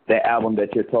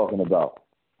that you're talking about.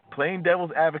 Playing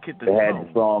Devil's Advocate. It had the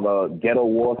song Ghetto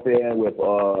Warfare with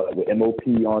MOP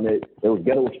on it. It was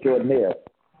Ghetto Extraordinaire.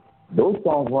 Those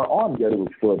songs weren't on Ghetto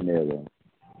Extraordinaire, though.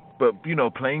 But,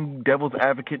 playing Devil's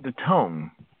Advocate to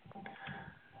Tone,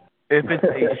 if it's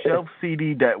a shelf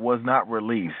CD that was not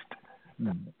released,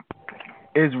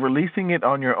 is releasing it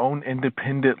on your own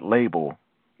independent label,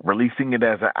 releasing it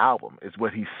as an album, is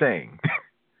what he's saying.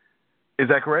 Is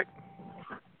that correct?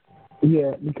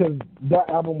 Yeah, because that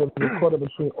album was recorded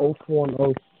between '04 and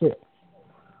 '06,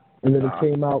 and then it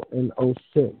came out in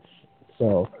 '06.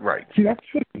 So, right. See, that's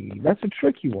tricky. That's a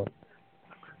tricky one.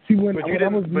 See, But you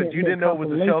didn't know it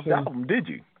was a shelved album, did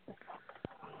you?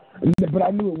 But I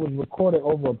knew it was recorded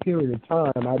over a period of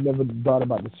time. I never thought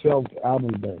about the shelved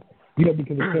album then. Because it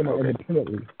came out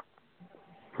independently.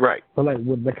 Right. But like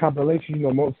with the compilation,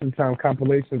 most of the time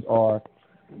compilations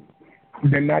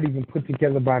they're not even put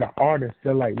together by the artist.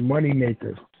 They're like money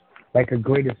makers, like a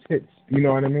greatest hits. You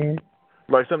know what I mean?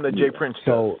 Like something that Jay Prince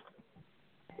does.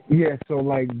 Yeah, so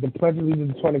like the Pledge of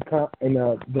Allegiance and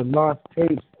the Lost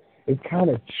Tapes is kind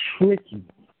of tricky.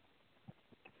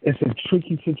 It's a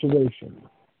tricky situation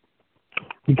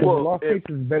because the Lost Tapes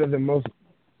is better than most,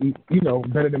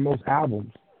 better than most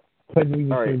albums. Pledge of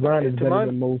Allegiance and Grind is better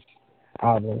than most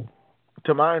albums.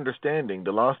 To my understanding,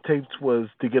 the Lost Tapes was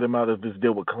to get him out of this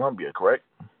deal with Columbia, correct?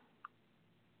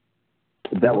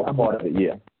 That was part of it,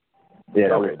 yeah. Yeah,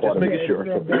 that was part of it. Sure.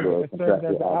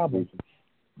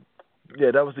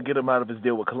 Yeah, that was to get him out of his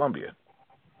deal with Columbia.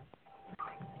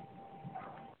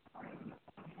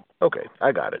 Okay,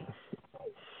 I got it.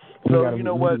 So you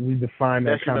know what? We define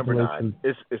that That's your number 9.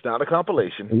 It's not a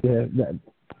compilation. Yeah.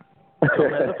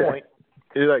 Tone has a point.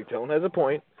 It's like Tone has a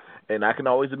point, and I can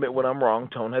always admit when I'm wrong.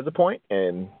 Tone has a point,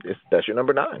 and that's your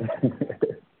number 9.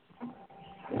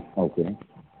 Okay.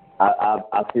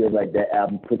 I feel like that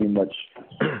album pretty much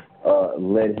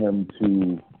led him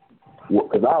to,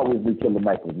 because I always knew Killer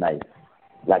Mike was nice.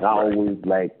 Like I always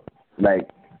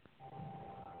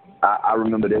I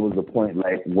remember there was a point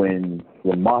like when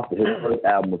Monster, his first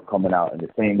album was coming out, and the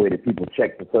same way that people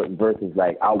checked for certain verses,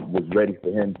 like I was ready for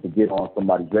him to get on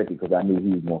somebody's record because I knew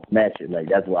he was gonna smash it. Like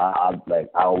that's why I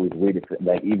always waited for,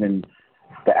 like, even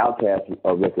the Outkast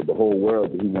record, The Whole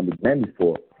World, that he won the Grammy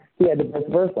for, he had the best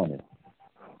verse on it.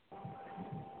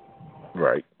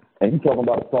 Right. And he's talking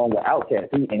about a song with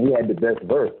Outkast, and he had the best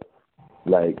verse.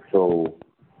 Like, so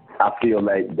I feel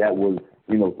like that was,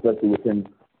 especially with him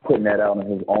putting that out on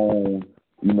his own,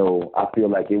 I feel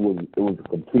like it was a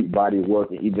complete body of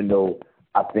work. And even though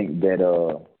I think that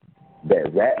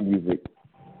that Rap Music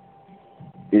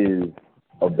is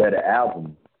a better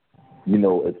album,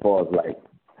 as far as like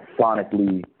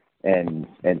sonically and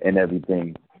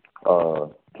everything,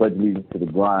 Pledge Allegiance to the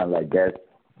Grind, like that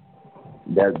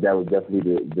was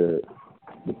definitely the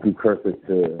precursor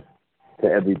to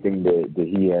everything that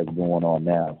he has going on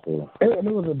now. So and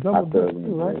it was a double disc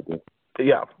too, right?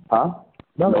 Yeah. Huh?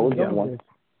 No, it was just one.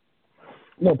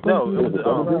 No, it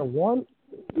was one.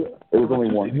 It was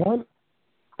only one. One?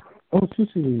 Oh, 2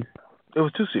 CDs. It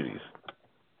was 2 CDs.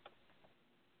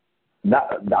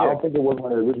 I don't think it was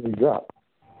when it originally dropped.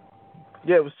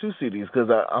 Yeah, it was 2 CDs because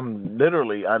I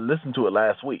listened to it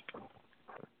last week.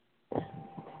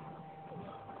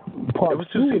 Part it was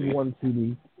 2 CDs. was 1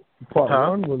 CD. Part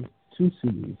 1 was 2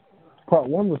 CDs. Part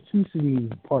 1 was 2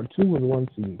 CDs. Part 2 was 1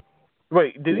 CD.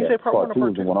 Wait, did he say part 1 or part 2?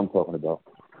 Part 2 is the one I'm talking about.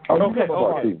 Okay.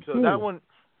 So that one.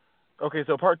 Okay,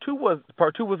 so part two was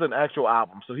an actual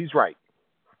album. So he's right.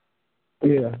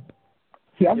 Yeah.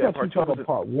 See, I thought you talking about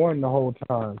part 1 the whole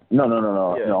time. No.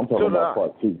 Yeah. No, I'm talking about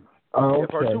part 2. Oh, okay. Yeah,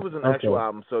 part 2 was an actual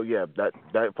album. So yeah,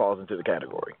 that falls into the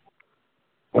category.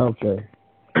 Okay.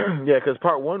 Yeah, because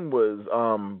part 1 was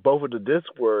both of the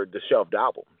discs were the shelved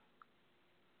album.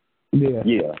 Yeah.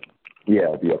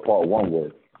 Part 1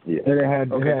 was. Yeah. And it had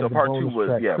so part 2 was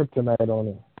Kryptonite on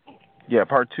it. Yeah,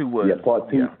 part 2 was. Yeah, part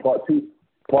 2. Yeah.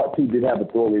 Part 2 did have a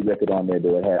throwaway record on there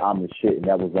though. It had I'm the Shit, and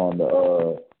that was on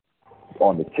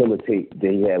the Killer tape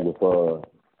they had with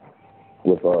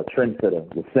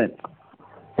Trendsetter with Sense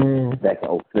back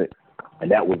in 06,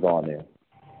 and that was on there.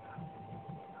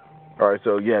 All right,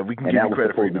 so yeah, we can give you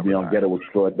credit for your number 9. That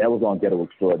was on Ghetto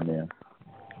Extraordinaire.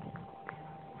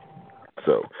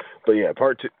 So, but yeah,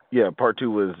 part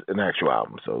 2 was an actual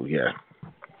album. So yeah.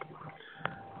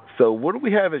 So what do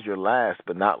we have as your last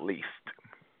but not least?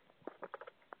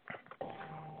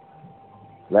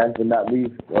 Last but not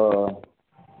least,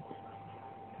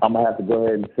 I'm gonna have to go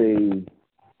ahead and say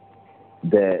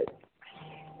that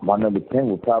my number 10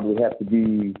 will probably have to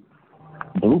be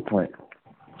Blueprint.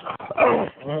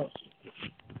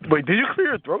 Wait, did you clear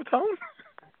your throat, Tone?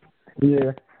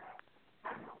 Yeah.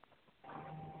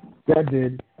 That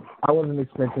did. I wasn't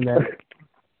expecting that.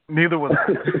 Neither was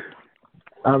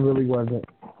I. I really wasn't.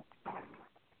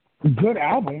 Good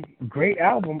album. Great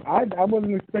album. I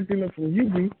wasn't expecting it from you,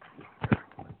 B.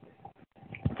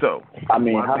 So, I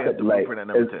mean, how could, like,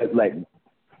 it's like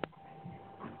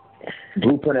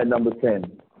Blueprint at number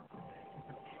 10.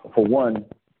 For one,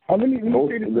 let me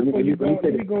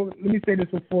say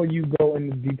this before you go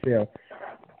into detail.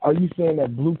 Are you saying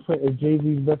that Blueprint is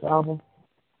Jay-Z's best album?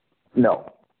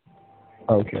 No.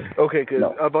 Okay. Okay, because No.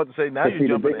 I was about to say, now But you're see,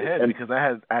 jumping ahead because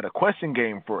I had a question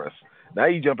game for us. Now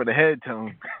you're jumping ahead,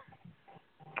 Tone.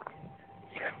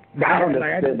 I don't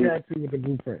I just necessarily, had to with the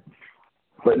Blueprint.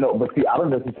 but see, I don't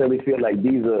necessarily feel like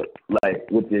these are like,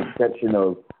 with the exception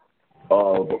of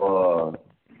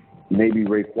maybe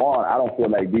Raekwon. I don't feel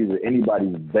like these are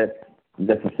anybody's best,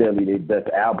 necessarily their best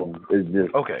albums. It's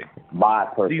just Okay. my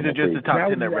personal. These are just the taste. top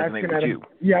 10 that resonate with you.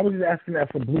 Yeah, I was just asking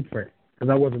that for Blueprint because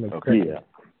I wasn't expecting. Yeah.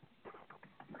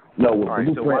 No, with All right,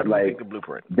 Blueprint, so why do you like think the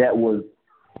Blueprint? that was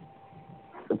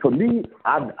for me.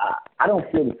 I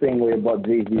don't feel the same way about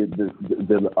Jay Z as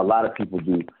a lot of people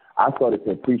do. I started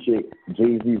to appreciate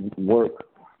Jay Z's work,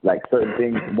 like certain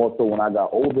things, more so when I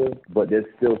got older. But there's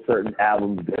still certain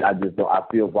albums that I just don't. I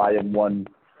feel Volume 1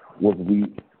 was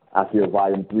weak. I feel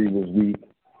Volume 3 was weak.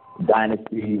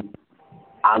 Dynasty,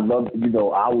 I love.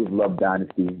 I always loved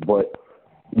Dynasty, but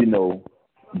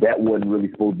that wasn't really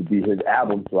supposed to be his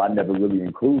album, so I never really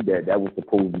include that. That was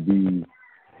supposed to be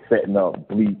setting up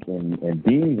Bleak and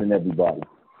Beans and everybody,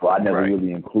 so I never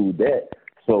really include that.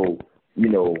 So,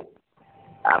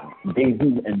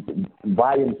 Jay-Z and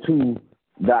Volume 2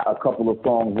 got a couple of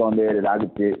songs on there that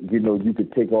you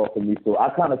could take off of me. So I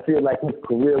kind of feel like his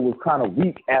career was kind of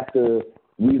weak after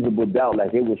Reasonable Doubt.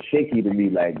 Like, it was shaky to me.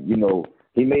 Like,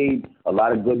 he made a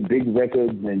lot of good big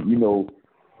records and,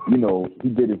 he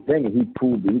did his thing and he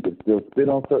proved that he could still spit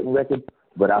on certain records.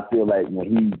 But I feel like when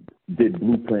he did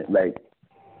Blueprint, like,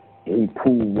 he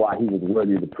proved why he was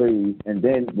worthy of the praise. And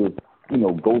then with,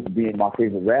 Ghost being my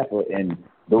favorite rapper and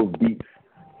those beats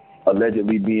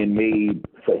allegedly being made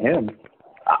for him,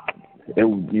 it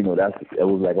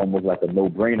was like almost like a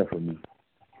no-brainer for me.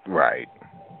 Right.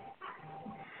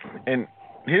 And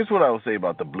here's what I will say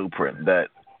about the Blueprint that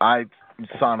I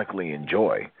sonically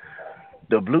enjoy.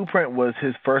 The Blueprint was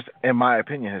his first, in my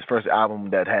opinion, his first album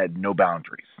that had no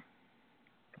boundaries.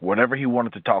 Whatever he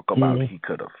wanted to talk about, he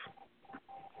could have.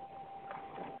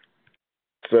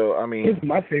 So, I mean... It's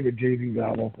my favorite Jay-Z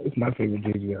album.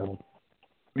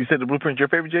 You said the Blueprint's your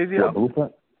favorite Jay-Z album?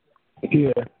 Blueprint?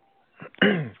 Yeah.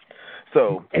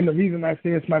 So... And the reason I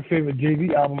say it's my favorite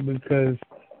Jay-Z album is because,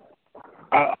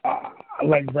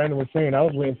 like Brandon was saying, I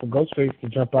was waiting for Ghostface to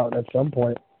jump out at some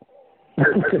point. You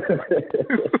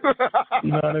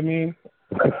know what I mean?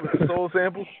 With the soul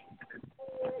sample?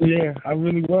 Yeah, I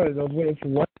really was. I was waiting for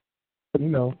one,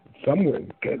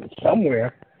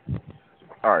 somewhere.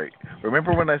 All right.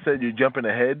 Remember when I said you're jumping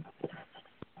ahead?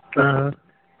 Uh-huh.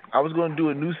 I was going to do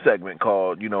a new segment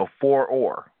called, For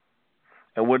Or.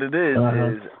 And what it is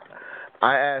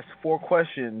I ask 4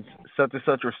 questions, such and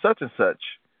such or such and such,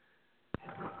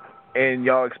 and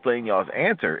y'all explain y'all's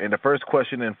answer. And the first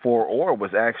question in 4 Or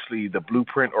was actually the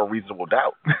Blueprint or Reasonable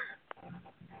Doubt.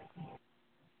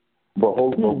 But I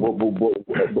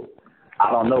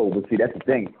don't know. But see, that's the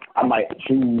thing. I might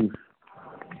choose.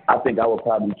 I think I would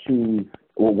probably choose.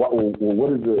 What are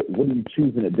you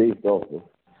choosing it based off of?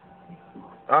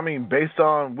 I mean, based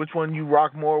on which one you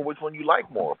rock more, which one you like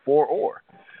more, 4 Or.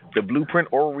 The Blueprint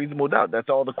or Reasonable Doubt. That's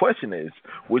all the question is.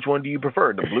 Which one do you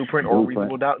prefer, the Blueprint or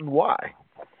Reasonable Doubt, and why?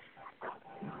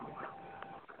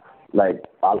 Like,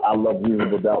 I love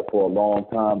Reasonable Doubt for a long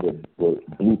time,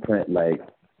 but Blueprint, like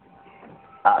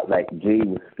Jay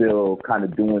was still kind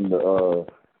of doing the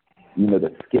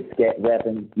skit-scat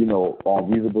rapping,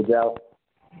 on Reasonable Doubt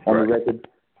on the record.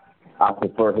 I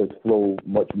prefer his flow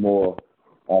much more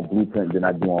on Blueprint than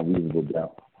I do on Reasonable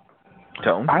Doubt.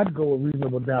 Tone? I'd go with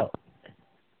Reasonable Doubt.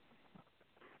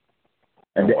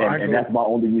 And that's my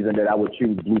only reason that I would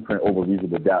choose Blueprint over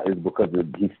Reasonable Doubt is because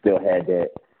he still had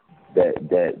that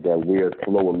weird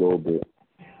flow a little bit.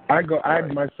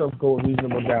 I'd myself go with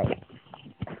Reasonable Doubt.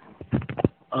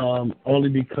 Only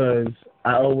because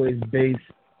I always base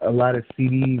a lot of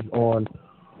CDs on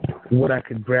what I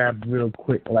could grab real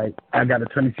quick. Like, I got a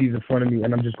ton of CDs in front of me,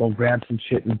 and I'm just going to grab some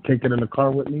shit and take it in the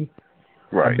car with me.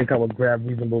 Right. I think I would grab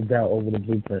Reasonable Doubt over the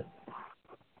Blueprint.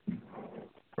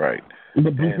 Right. The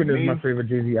Blueprint is my favorite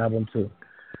Jay-Z album, too.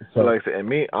 So, like I said, and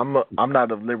me, I'm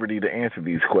not at liberty to answer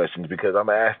these questions because I'm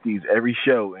going to ask these every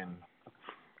show, and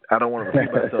I don't want to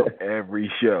repeat myself every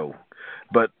show.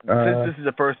 But since this is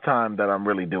the first time that I'm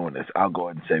really doing this, I'll go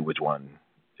ahead and say which one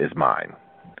is mine.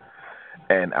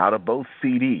 And out of both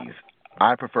CDs,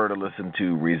 I prefer to listen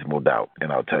to Reasonable Doubt,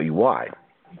 and I'll tell you why.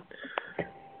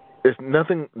 It's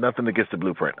nothing against the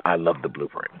Blueprint. I love the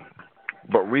Blueprint.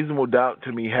 But Reasonable Doubt,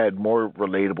 to me, had more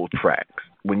relatable tracks.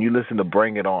 When you listen to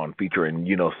Bring It On, featuring,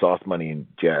 Sauce Money and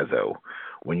Jaz-O,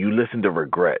 when you listen to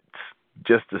Regrets,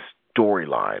 just the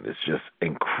storyline is just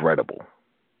incredible.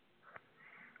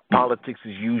 Politics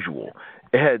as Usual.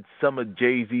 It had some of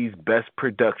Jay-Z's best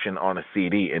production on a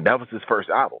CD, and that was his first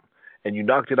album. and you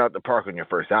knocked it out the park on your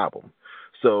first album.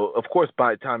 So, of course,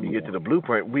 by the time you get to the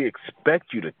Blueprint, we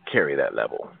expect you to carry that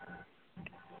level.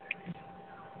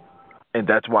 And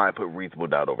that's why I put Reasonable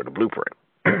Doubt over the Blueprint.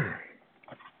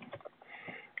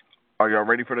 Are y'all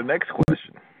ready for the next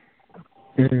question?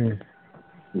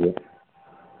 Mm-hmm. Yeah.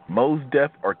 Mos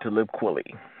Def or Talib Kweli?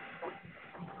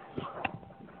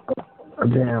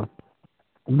 Damn.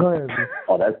 Go ahead.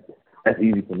 Oh, that's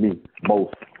easy for me.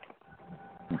 Most.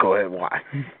 Go ahead. Why?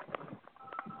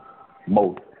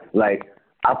 Most. Like,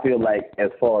 I feel like as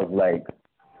far as like,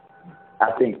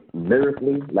 I think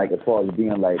lyrically, like as far as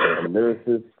being like a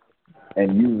lyricist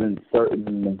and using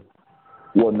certain,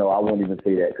 well, no, I won't even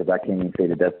say that because I can't even say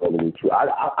that that's all the way true.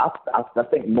 I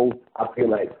think most, I feel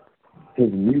like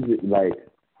his music, like,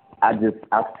 I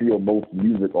feel most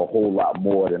music a whole lot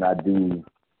more than I do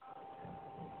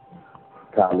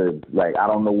Talib. Like, I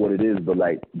don't know what it is, but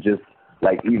like, just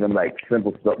like even like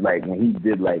simple stuff, like when he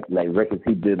did like records,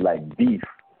 he did like Beef,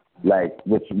 like,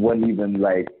 which wasn't even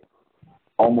like,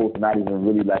 almost not even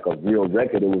really like a real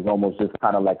record. It was almost just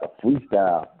kind of like a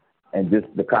freestyle, and just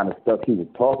the kind of stuff he was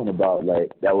talking about,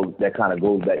 like that kind of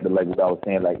goes back to like what I was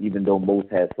saying, like even though most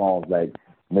had songs like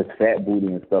Miss Fat Booty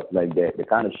and stuff like that, the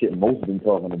kind of shit most been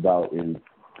talking about is,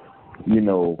 you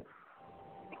know,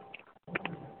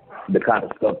 the kind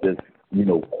of stuff that's, you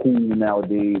know, cool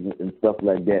nowadays and stuff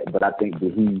like that. But I think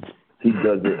that he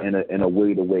does it in a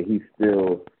way the way he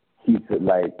still keeps it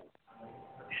like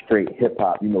straight hip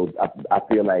hop. You know, I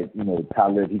feel like, you know,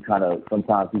 Talib, he kind of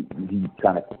sometimes he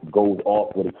kind of goes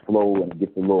off with his flow and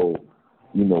gets a little,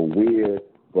 you know, weird.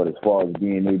 But as far as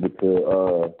being able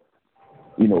to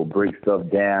you know, break stuff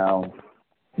down,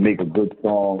 make a good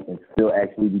song, and still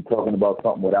actually be talking about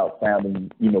something without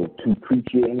sounding, you know, too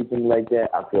preachy or anything like that,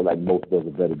 I feel like Most does a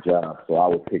better job. So I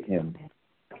would pick him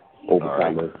over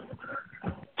Talib.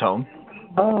 Tone?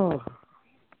 Oh,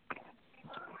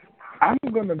 I'm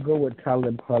gonna go with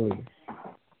Talib Kweli,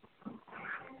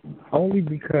 only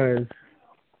because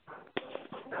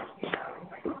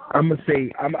I'm gonna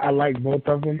say I like both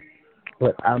of them,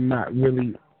 but I'm not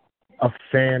really a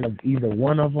fan of either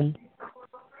one of them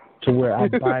to where I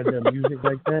buy their music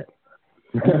like that.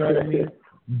 You know what I mean?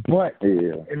 But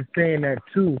in saying that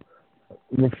too,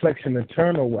 Reflection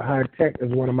Eternal with High Tech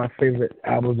is one of my favorite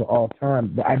albums of all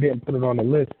time. But I didn't put it on the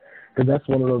list because that's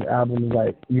one of those albums,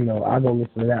 like, you know, I go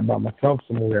listen to that by myself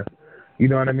somewhere. You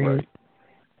know what I mean?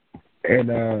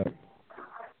 And I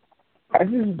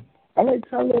like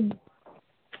Talib.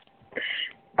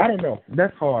 I don't know.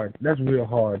 That's hard. That's real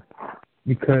hard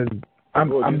because I'm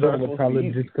going with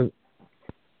Talib just because.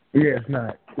 Yeah, it's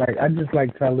not. Like, I just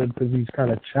like Talib because he's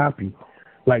kind of choppy,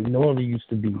 like Nori used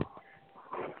to be.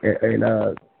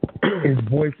 And his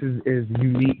voice is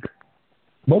unique.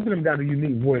 Both of them got a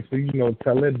unique voice, but, you know,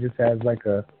 Talib just has like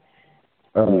a,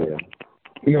 you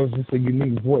know, it's just a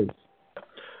unique voice.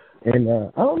 And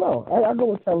I don't know. I go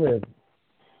with Talib.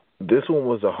 This one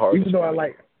was the hardest. Even though I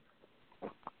like.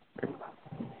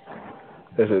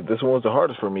 I said, this one was the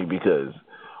hardest for me because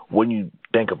when you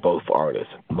think of both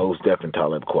artists, Mos Def and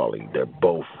Talib Kweli, they're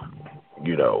both,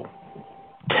 you know,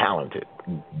 talented,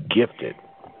 gifted.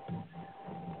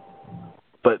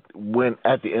 But when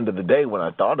at the end of the day, when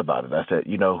I thought about it, I said,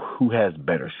 you know, who has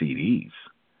better CDs?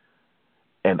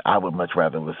 And I would much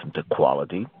rather listen to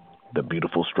Quality, The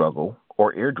Beautiful Struggle,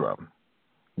 or Eardrum.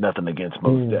 Nothing against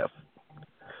Mos Def.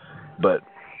 But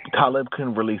Talib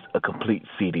can release a complete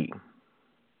CD.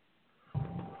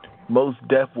 Mos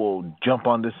Def will jump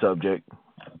on this subject,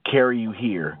 carry you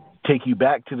here, take you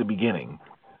back to the beginning,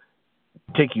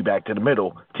 take you back to the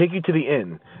middle, take you to the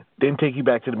end, then take you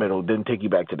back to the middle, then take you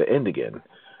back to the end again,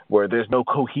 where there's no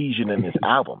cohesion in his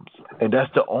albums. And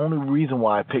that's the only reason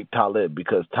why I picked Talib,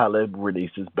 because Talib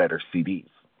releases better CDs.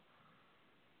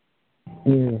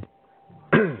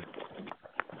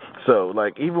 So,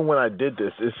 like, even when I did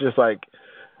this, it's just like,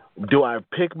 do I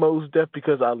pick Mos Def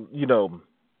because I, you know,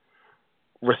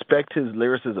 respect his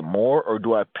lyricism more, or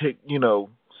do I pick, you know,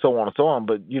 so on and so on?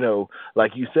 But, you know,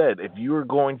 like you said, if you were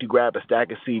going to grab a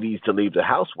stack of CDs to leave the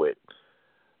house with,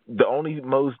 the only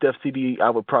Mos Def CD I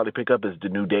would probably pick up is The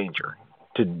New Danger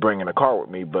to bring in a car with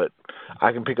me. But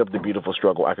I can pick up The Beautiful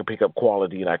Struggle, I can pick up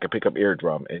Quality, and I can pick up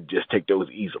Eardrum and just take those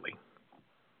easily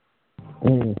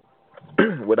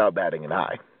without batting an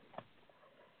eye.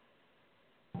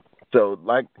 So,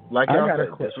 like y'all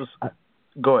said, this was.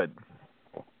 Go ahead.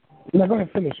 No, go ahead,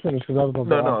 finish, because I was going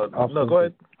to go No, go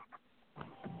ahead.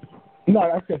 No,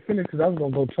 I said finish because I was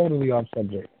going to go totally off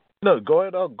subject. No, go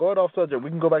ahead off subject. We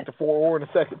can go back to 4 in a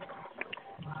second.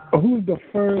 Who's the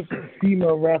first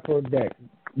female rapper that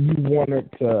you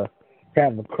wanted to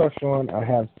have a crush on or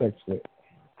have sex with?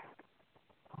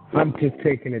 I'm just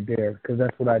taking it there because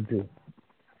that's what I do.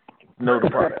 Know the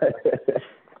product.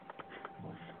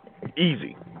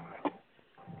 Easy.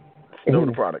 Know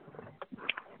the product.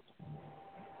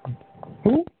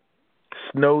 Who?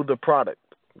 Snow the product.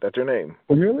 That's her name.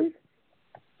 Really?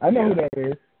 I know who that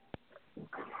is.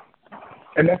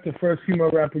 And that's the first female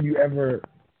rapper you ever,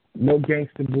 no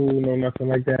Gangsta Boo, no nothing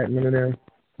like that, none of them.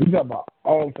 You talk about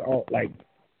all like,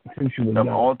 since you was young.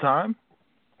 All time?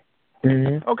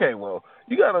 Mm-hmm. Okay, well,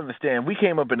 you got to understand, we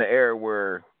came up in an era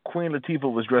where Queen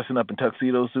Latifah was dressing up in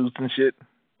tuxedo suits and shit.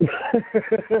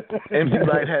 MC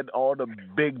Lyte had all the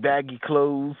big baggy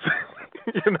clothes,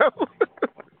 you know?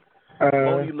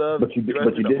 Only Love. But you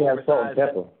did have Salt and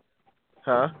Pepper.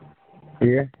 Huh?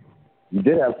 Yeah. You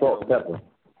did have Salt and Pepper.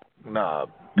 Nah.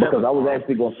 Because I was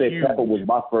actually going to say huge. Pepper was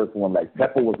my first one. Like,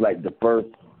 Pepper was like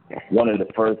one of the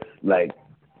first, like,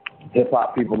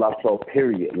 hip-hop people I saw,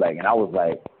 period. Like, and I was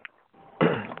like,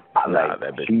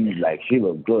 she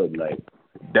looked good. Like,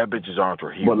 that bitch's arms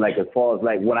were huge. But, like, as far as,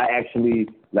 like, when it actually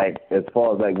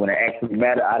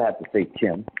mattered, I'd have to say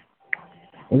Kim.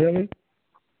 Really?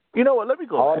 You know what? Let me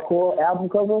go Hardcore back. album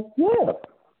cover? Yeah.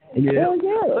 Yeah.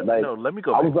 Let me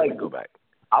go back. Let me go back.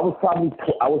 I was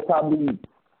probably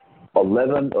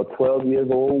 11 or 12 years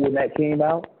old when that came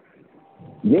out.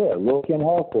 Yeah, Lil' Kim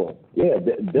Hardcore. Yeah,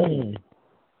 definitely.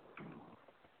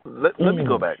 Let me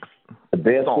go back. The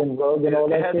Bearskin Rug and all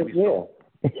that shit. Yeah.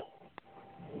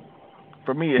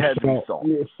 For me, it had to be Salt.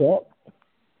 Yeah, Salt.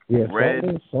 Yeah,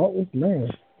 Red. Salt was man.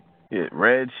 Yeah,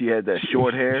 Red. She had that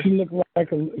short hair. She looked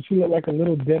like a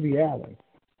little Debbie Allen.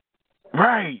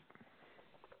 Right.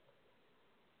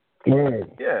 Right.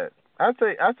 Yeah, I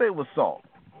say it was Salt.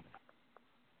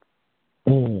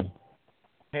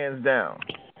 Hands down.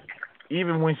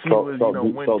 Even when she went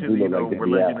to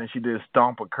religion and she did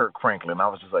Stomp with Kirk Franklin, I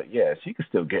was just like, yeah, she can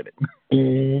still get it.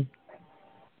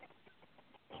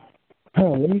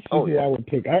 Let me see who I would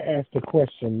pick. I asked a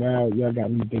question. Now y'all got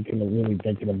me really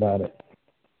thinking about it.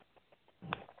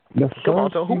 The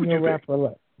first female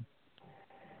rapper,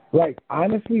 like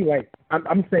honestly, like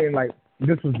I'm saying, like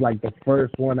this was like the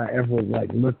first one I ever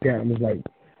like looked at and was like,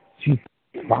 she's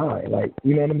fine. Like,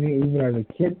 you know what I mean? Even as a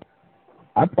kid,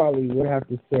 I probably would have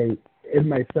to say, it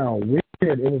might sound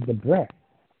weird, it was the Brat.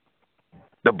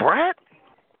 The Brat?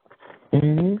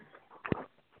 Mm-hmm.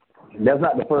 That's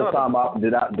not the first time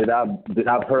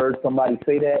I've heard somebody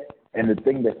say that. And the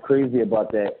thing that's crazy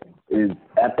about that is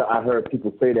after I heard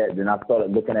people say that, then I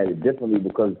started looking at it differently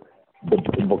because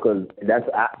that's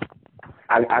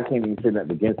I can't even say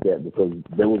nothing against that because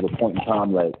there was a point in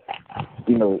time like,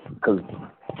 you know, because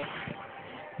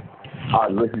I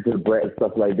listened to the Brat and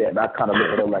stuff like that, and I kind of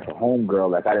looked at her like a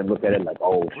homegirl. Like, I didn't look at it like,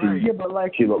 oh,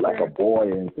 she looked like a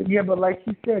boy. Yeah, but like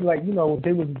she said, like, you know,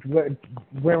 they was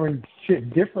wearing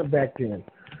shit different back then.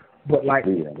 But, like,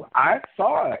 I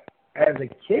saw it as a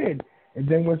kid, and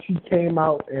then when she came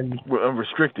out and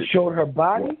unrestricted showed her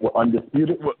body.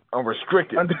 Undisputed?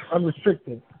 Unrestricted.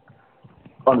 Unrestricted.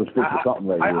 Unrestricted, something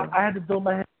like that. I had to throw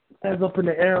my hands up in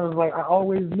the air. I was like, I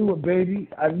always knew it, baby.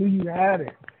 I knew you had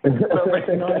it. You know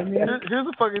what I mean? Here's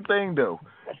the fucking thing, though.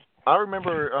 I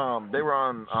remember they were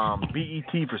on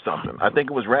BET for something. I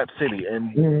think it was Rap City,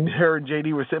 and her and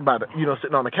JD were sitting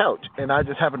sitting on the couch, and I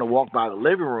just happened to walk by the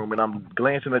living room, and I'm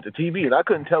glancing at the TV, and I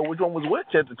couldn't tell which one was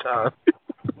which at the time.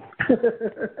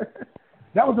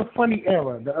 That was a funny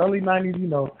era. The early '90s, you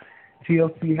know,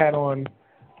 TLC had on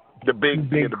the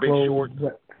big shorts.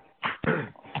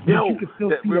 Yo, you could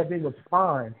still see that they was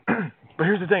fine. But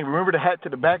here's the thing. Remember the Hat to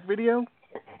the Back video?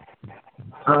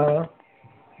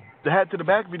 The Hat to the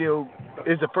Back video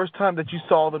is the first time that you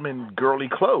saw them in girly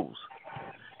clothes.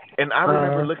 And I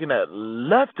remember looking at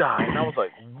Left Eye, and I was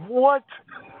like, what?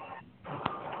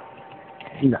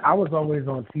 You know, I was always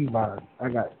on T-Vibes.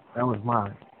 That was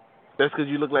mine. That's because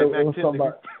you look like Mac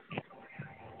Tinder.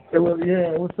 It was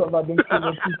something about them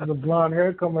pieces of blonde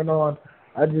hair coming on.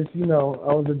 I just, you know,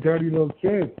 I was a dirty little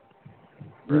kid.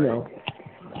 You know,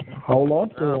 hold on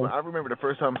to them. I remember the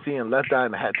first time seeing Left Eye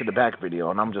in the Hat to the Back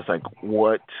video, and I'm just like,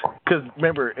 what? Because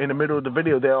remember, in the middle of the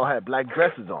video, they all had black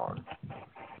dresses on.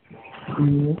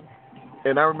 Mm-hmm.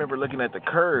 And I remember looking at the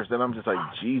curves, and I'm just like,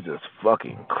 Jesus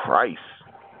fucking Christ.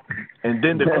 And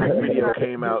then the Creep video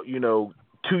came out,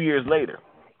 2 years later.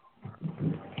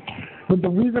 But the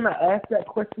reason I asked that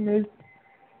question is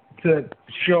to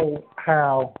show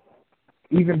how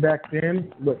even back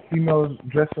then, what females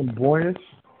dressing boyish,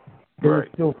 they were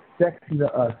still sexy to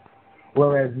us.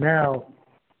 Whereas now,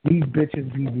 these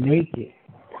bitches be naked.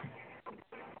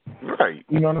 Right.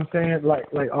 You know what I'm saying? Like,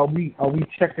 are we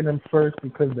checking them first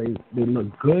because they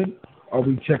look good? Or are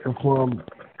we checking for them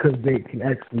because they can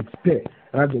actually spit?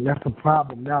 And I think that's the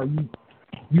problem. Now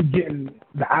you getting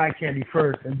the eye candy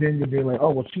first, and then you're being like,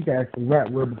 oh, well, she can actually rap.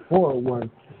 Where before it was,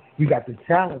 you got the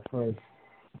talent first.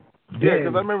 Yeah,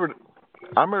 because I remember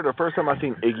the first time I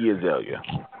seen Iggy Azalea,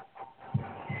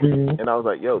 and I was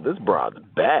like, yo, this broad's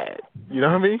bad. You know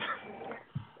what I mean?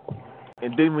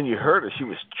 And then when you heard her, she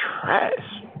was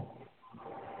trash.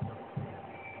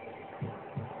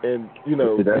 And you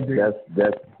know,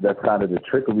 that's kind of the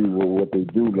trickery with what they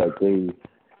do. Like they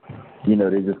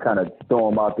just kind of throw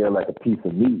them out there like a piece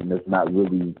of meat, and it's not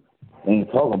really, they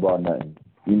ain't talking about nothing.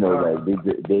 You know, like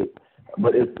they.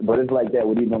 But it's like that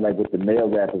with even like with the male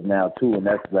rappers now too, and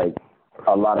that's like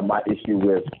a lot of my issue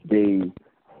with they,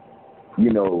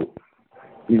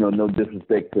 no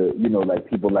disrespect to, like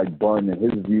people like Bun and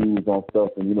his views on stuff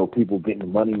and, people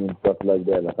getting money and stuff like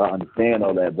that. Like I understand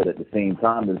all that, but at the same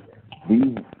time, is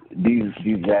these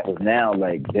rappers now,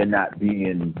 like they're not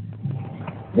really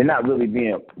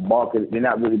being marketed. They're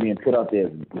not really being put out there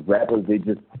as rappers. They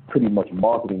just pretty much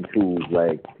marketing tools.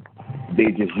 Like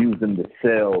they just use them to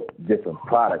sell different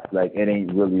products. Like it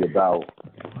ain't really about.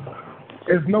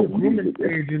 There's no grooming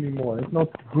stage anymore. There's no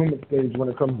grooming stage when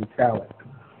it comes to talent.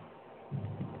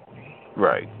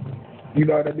 Right. You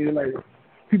know what I mean? Like,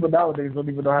 people nowadays don't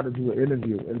even know how to do an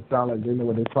interview and sound like they know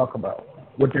what they talk about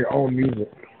with their own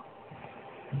music.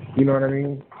 You know what I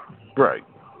mean? Right.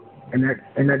 And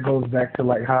that goes back to,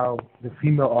 like, how the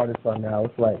female artists are now.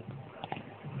 It's like,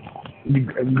 you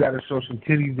got to show some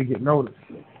titties to get noticed.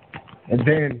 And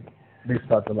then they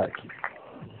start to like you.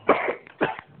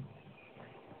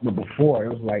 But before, it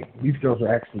was like, these girls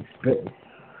were actually spitting.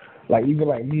 Like, even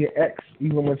like Mia X,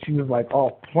 even when she was like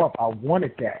all plump, I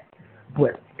wanted that.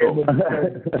 But it was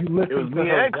because you listened to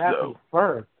her rapping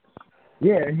first.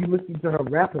 Yeah, and you listened to her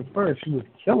rapping first. She was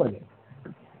killing it.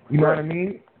 You know what I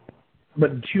mean?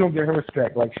 But she don't get her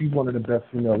respect. Like, she's one of the best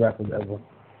female rappers ever.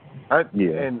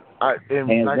 And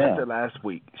like I said last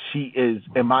week, she is,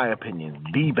 in my opinion,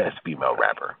 the best female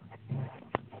rapper.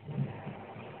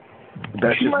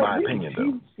 That's just my opinion,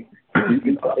 though.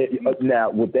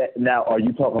 Now, are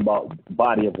you talking about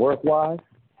body of work wise?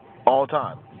 All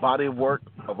time, body of work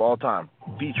of all time,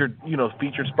 featured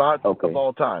spots of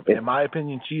all time. In my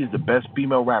opinion, she is the best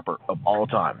female rapper of all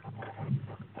time.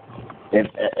 If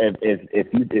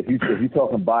you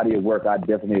talking body of work, I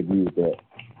definitely agree with that.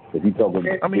 If you talking,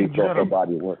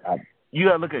 body of work, you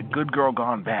gotta look at Good Girl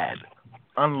Gone Bad,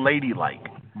 Unladylike,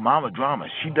 Mama Drama.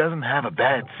 She doesn't have a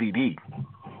bad CD.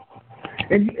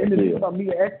 And the thing about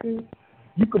Mia X is,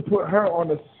 you could put her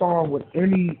on a song with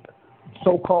any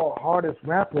so-called hardest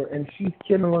rapper, and she's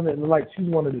killing it. And like she's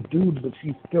one of the dudes, but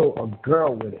she's still a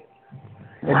girl with it.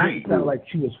 And it's not like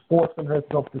she was forcing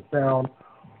herself to sound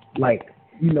like,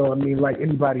 like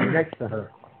anybody next to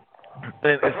her.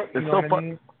 And it's so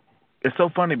fun. It's so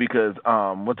funny because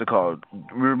what's it called?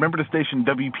 Remember the station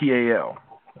WPAL?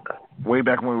 Way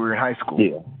back when we were in high school.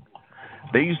 Yeah.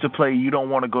 They used to play "You Don't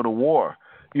Want to Go to War,"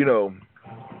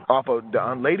 off of the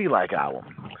Unladylike album.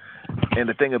 And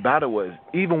the thing about it was,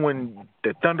 even when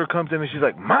the thunder comes in and she's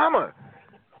like, "Mama,"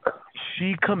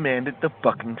 she commanded the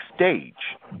fucking stage.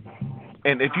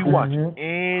 And if you watch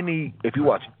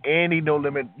any No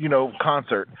Limit,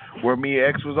 concert where Mia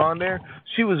X was on there,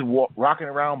 she was rocking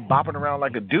around, bopping around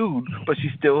like a dude, but she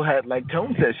still had, like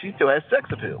Tone said, she still had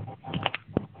sex appeal.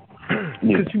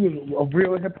 Because she was a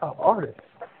real hip hop artist.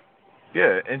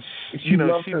 Yeah, and she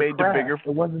made the bigger.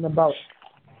 It wasn't about.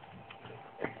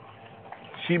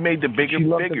 She made the bigger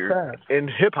figure in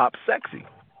hip hop sexy.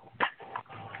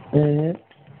 Mm-hmm.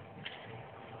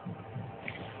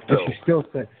 So, and she's still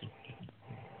sexy.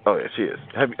 Oh yeah, she is.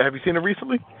 Have you seen her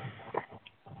recently?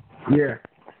 Yeah.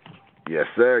 Yes,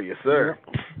 sir. Yes, sir.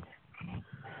 Yeah.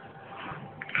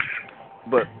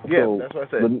 But yeah, so, that's what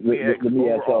I said. Let me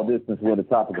ask y'all this, since we're on the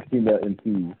topic of female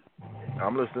MCs.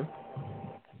 I'm listening.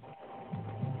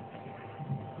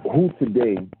 Who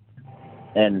today,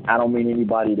 and I don't mean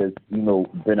anybody that's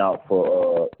been out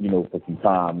for for some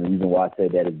time. The reason why I say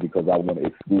that is because I want to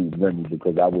exclude Remy,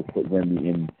 because I would put Remy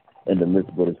in the list.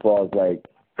 But as far as like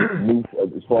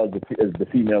as far as the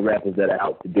female rappers that are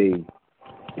out today,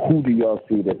 who do y'all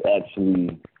see that's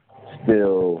actually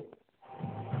still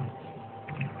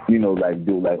who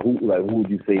would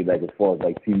you say, like, as far as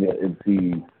like female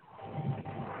MCs?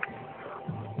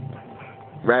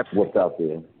 Rhapsody. What's out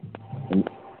there?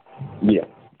 Yeah,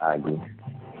 I agree.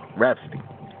 Rhapsody.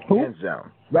 Who? Hands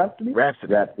down. Rhapsody.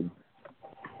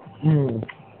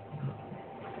 And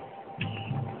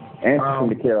she's from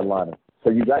the Carolina, so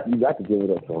you got to give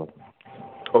it up to her.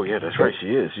 Oh yeah, that's right. She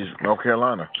is. She's from North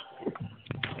Carolina.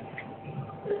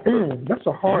 That's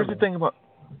a hard.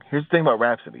 Here's the thing about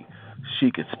Rhapsody.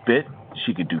 She could spit.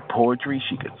 She could do poetry.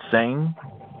 She could sing.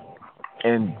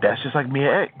 And that's just like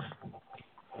Mia X.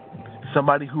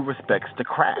 Somebody who respects the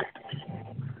craft.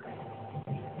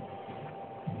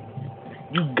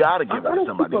 You gotta give it to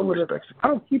somebody who respects it. I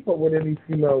don't keep up with any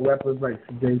female rappers like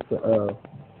today to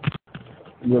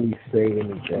really say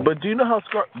anything. But do you know how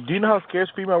scarce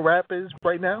female rap is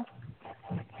right now?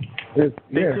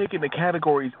 They're taking the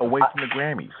categories away from the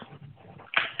Grammys.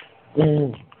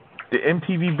 The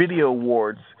MTV Video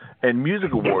Awards and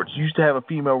Music Awards used to have a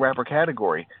female rapper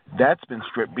category. That's been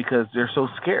stripped because they're so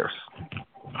scarce.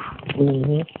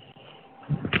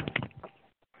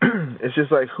 It's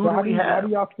just like, who do we have? How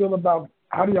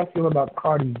do y'all feel about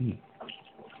Cardi B?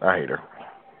 I hate her.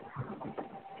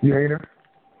 You hate her?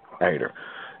 I hate her.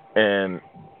 And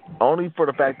only for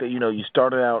the fact that, you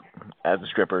started out as a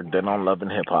stripper, then on Love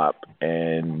and Hip Hop,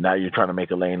 and now you're trying to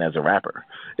make a lane as a rapper.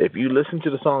 If you listen to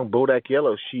the song Bodak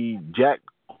Yellow, she jacked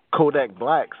Kodak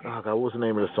Black's, oh God, what's the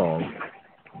name of the song?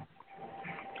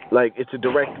 Like, it's a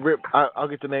direct rip. I'll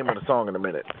get the name of the song in a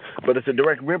minute. But it's a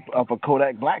direct rip of a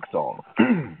Kodak Black song.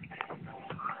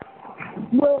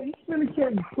 Well, you really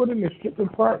can't put in the stripping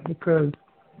part because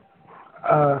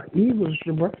Eve was a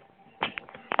stripper.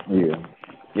 Yeah.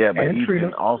 Yeah, but Eve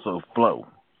can also flow.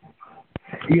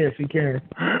 Yes, she can.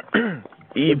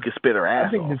 Eve can spit her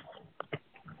ass off.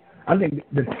 I think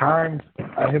the times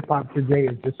of hip-hop today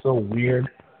is just so weird.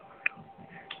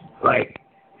 Like,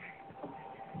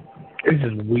 it's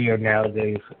just weird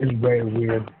nowadays. It's very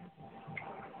weird.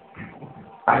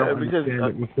 I don't understand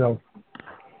it myself.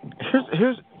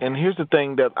 Here's the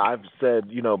thing that I've said,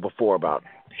 before about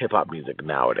hip hop music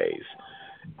nowadays.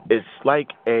 It's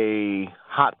like a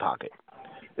Hot Pocket.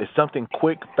 It's something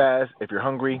quick, fast. If you're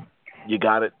hungry, you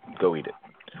got it. Go eat it.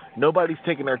 Nobody's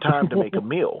taking their time to make a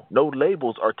meal. No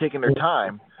labels are taking their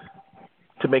time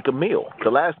to make a meal. The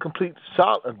last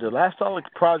solid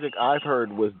project I've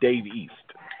heard was Dave East,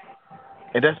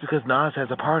 and that's because Nas has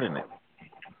a part in it.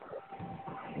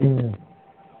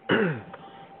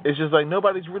 It's just like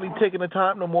nobody's really taking the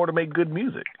time no more to make good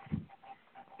music.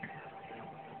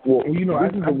 Well, this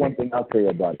is the one thing I'll say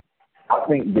about it. I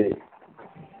think that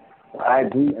I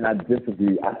agree and I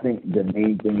disagree. I think the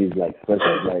main thing is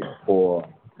especially for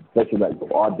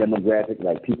our demographic,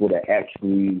 like people that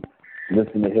actually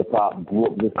listen to hip hop, grew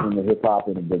up listening to hip hop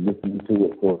and have been listening to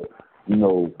it for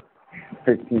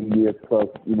 15 years plus,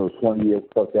 20 years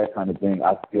plus, that kind of thing.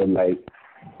 I feel like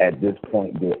at this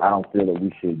point that I don't feel that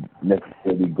we should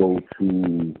necessarily go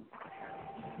to.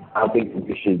 I think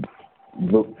we should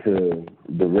look to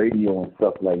the radio and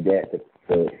stuff like that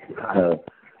to kind of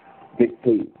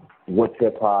dictate what's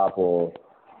hip hop or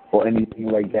anything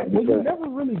like that. Because you never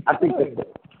really I think that.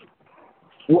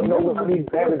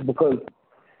 That is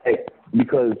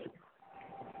because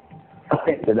I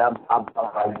think that I've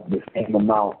the same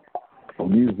amount of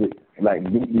music, like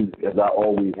new music, as I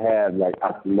always have. Like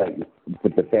I feel like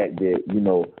with the fact that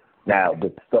now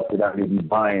the stuff that I may be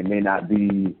buying may not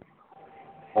be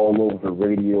all over the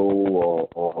radio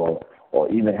or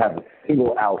even have a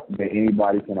single out that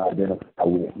anybody can identify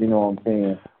with. You know what I'm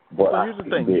saying? But here's the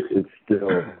thing. It's still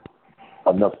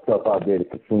enough stuff out there to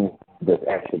consume that's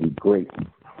actually great.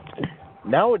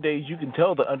 Nowadays, you can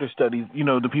tell the understudies,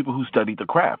 the people who study the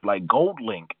craft. Like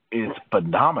GoldLink is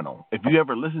phenomenal. If you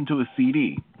ever listen to his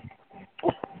CD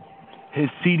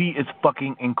is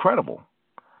fucking incredible.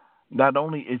 Not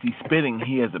only is he spitting,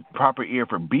 he has a proper ear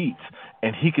for beats,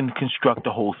 and he can construct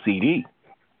a whole CD.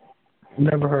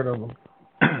 Never heard of him.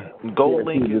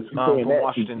 GoldLink is from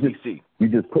Washington, D.C. You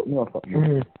just put me on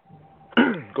something.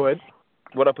 Go ahead.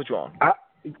 What I put you on?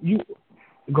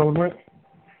 GoldLink.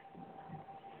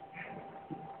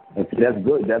 And see, that's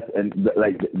good.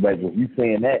 Like if you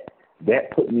saying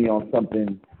that put me on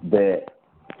something that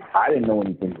I didn't know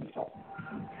anything about.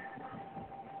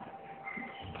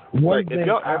 One thing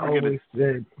I always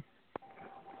said.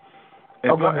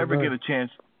 If you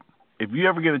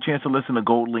ever get a chance to listen to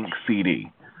GoldLink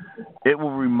CD, it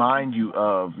will remind you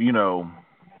of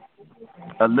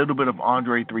a little bit of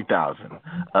Andre 3000,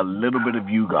 a little bit of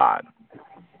You God.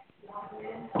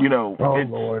 Oh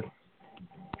Lord.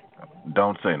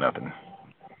 Don't say nothing.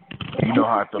 You know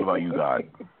how I feel about You God.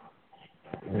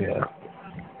 Yeah.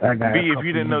 B, if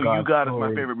you didn't know, You God is my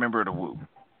favorite member of the Wu.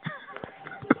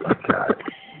 God.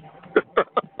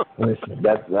 Listen,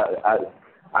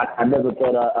 I never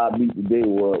thought I'd meet the day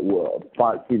where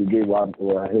see the day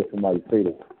where I hear somebody say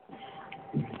this.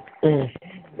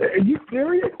 Are you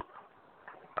serious?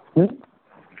 If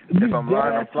I'm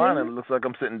lying, I'm flying. It looks like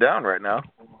I'm sitting down right now.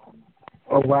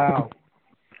 Oh wow.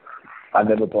 I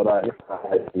never thought I'd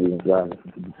see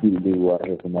the day where I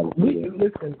hear somebody say this.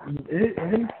 Listen,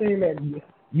 him saying that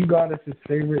You God is his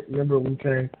favorite member of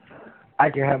Wu-Tang, I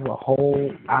can have a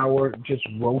whole hour just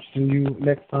roasting you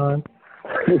next time.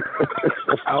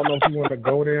 I don't know if you want to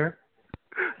go there.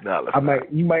 No,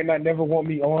 You might not never want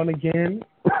me on again.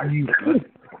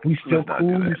 We still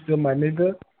cool. You still my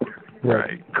nigga.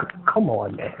 Right. Come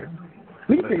on, man.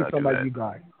 Let me tell you something about you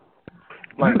guys.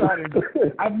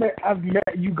 I've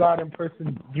met you God in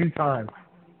person 3 times,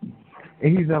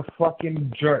 and he's a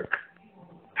fucking jerk.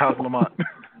 How's Lamont?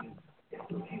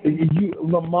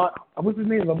 Lamont, what's his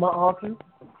name? Lamont Hawkins.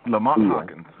 Lamont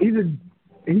Hawkins. He's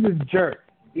a jerk.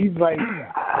 He's like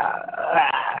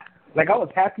I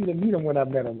was happy to meet him when I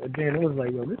met him, and then it was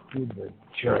like, yo, this dude's a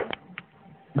jerk.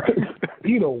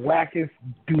 He the wackest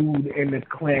dude in the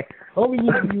clan. Only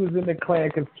reason he was in the clan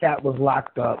because Cat was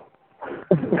locked up.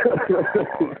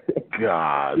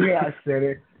 God. Yeah, I said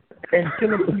it. And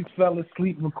Killer Keith fell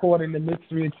asleep recording the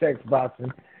Mystery of Text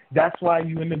Boxing. That's why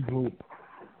you in the group.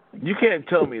 You can't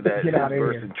tell me that his Get out of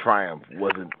verse here. in Triumph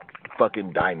wasn't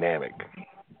fucking dynamic.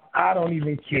 I don't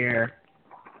even care.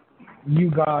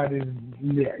 You God is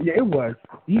yeah, it was.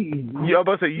 I'm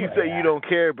about to say you say you don't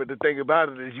care, but the thing about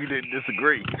it is you didn't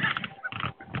disagree.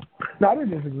 No, I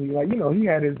didn't disagree. Like, he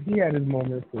had his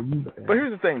moments. So But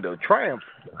here's the thing, though. Triumph,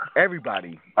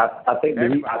 everybody. I think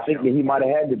that he might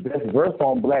have had the best verse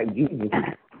on Black Jesus.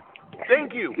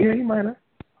 Thank you. Yeah, he might have.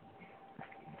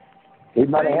 He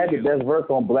might have had the best verse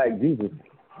on Black Jesus.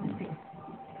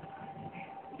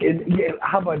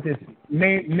 How about this?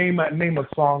 Name a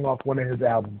song off one of his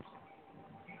albums.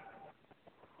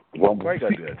 Why you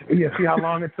gotta do that to me? Yeah, see how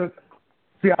long it took?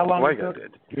 Why you gotta do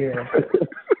that? Yeah.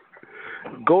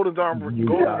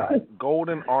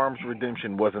 Golden Arms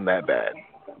Redemption wasn't that bad.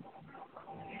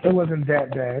 It wasn't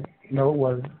that bad. No, it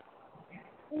wasn't.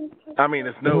 I mean,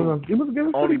 it's It was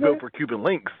only built good. for Cuban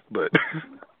links, but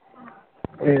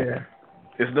Yeah.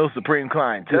 it's no Supreme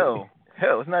Clientele.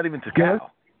 Hell, it's not even Takal.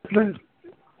 No,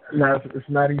 it's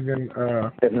not even.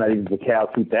 It's not even the Cal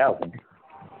 2000.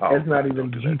 Oh, It's not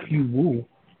even GQ Woo.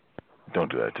 Don't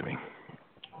do that to me.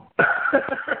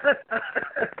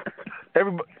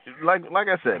 Everybody, like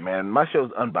I said, man, my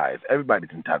show's unbiased. Everybody's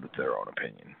entitled to their own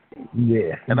opinion.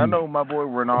 Yeah. And I know my boy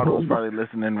Ronaldo is probably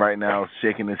listening right now,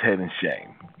 shaking his head in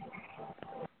shame.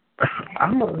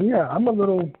 I'm a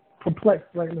little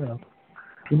perplexed right now.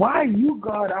 Why you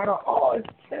God out of it's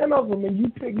 10 of them and you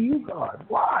pick you God?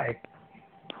 Why?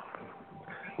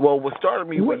 Well, what started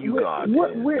me with you, God, is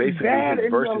basically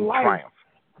his verse in Triumph.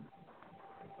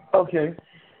 Okay.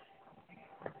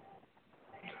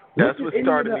 That's what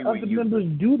started me with you. What did other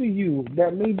members do to you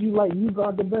that made you like you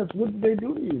God the best? What did they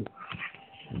do to you?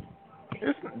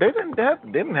 They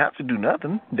didn't have to do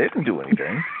nothing. They didn't do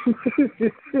anything.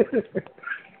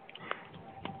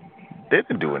 They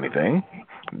didn't do anything.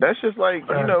 That's just like,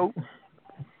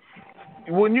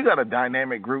 when you got a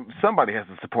dynamic group, somebody has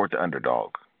to support the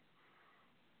underdog.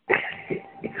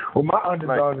 Well, my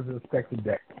underdog is Inspector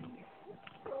Deck.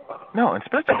 No,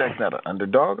 Inspector Deck's not an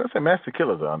underdog. I say Master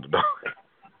Killer's an underdog.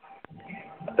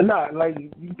 No,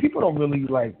 people don't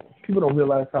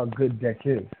realize how good Deck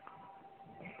is.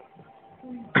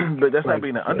 But that's not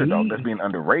being an underdog. That's being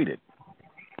underrated.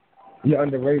 You're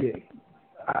underrated.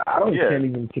 I can't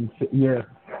even consider. Yeah.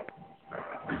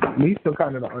 He's still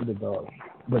kind of the underdog.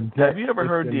 But have you ever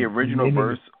heard the original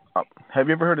verse? Have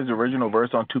you ever heard his original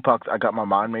verse on Tupac's "I Got My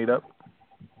Mind Made Up"?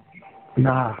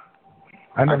 Nah.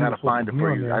 I gotta find it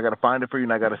for you. I gotta find it for you,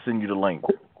 and I gotta send you the link.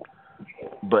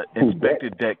 But Inspector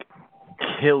Deck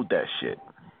killed that shit.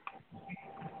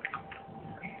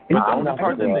 But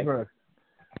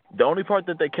the only part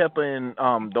that they kept in,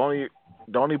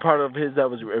 the only part of his that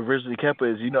was originally kept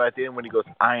is, at the end when he goes,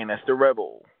 "I ain't that's the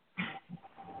rebel."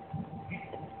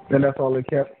 And that's all they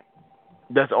kept?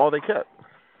 That's all they kept.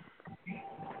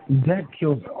 That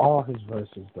kills all his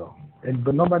verses, though.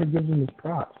 But nobody gives him his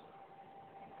props.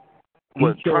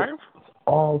 What, Triumph?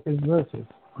 All his verses.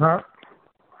 Huh?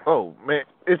 Oh, man.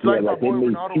 It's like my boy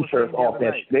Ronaldo was saying the other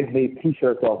night. They made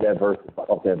T-shirts off that verse.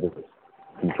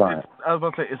 From Triumph. I was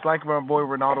about to say, it's like my boy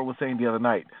Ronaldo was saying the other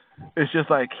night. It's just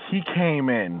like he came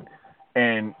in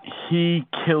and he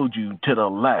killed you to the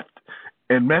left.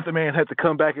 And Method Man had to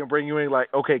come back and bring you in like,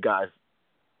 okay, guys,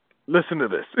 listen to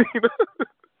this.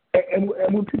 and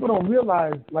what people don't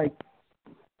realize,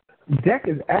 Deck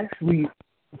is actually,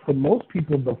 for most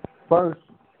people, the first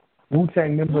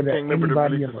Wu-Tang member that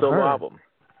anybody ever heard. Album.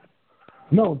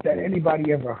 No, that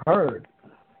anybody ever heard.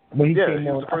 When he came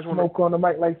on, I smoke on the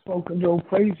mic like smoking Joe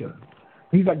Frazier.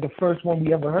 He's like the first one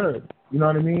we ever heard. You know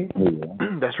what I mean?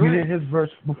 Yeah. That's right. He did his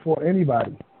verse before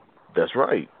anybody. That's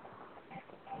right.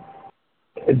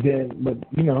 And then,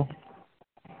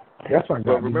 that's why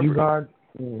God. Remember, you God.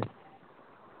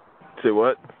 Say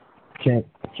what? Can't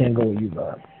go with you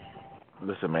God.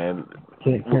 Listen, man,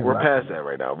 Can't we're rock past with that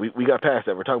right now. We got past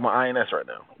that. We're talking about INS right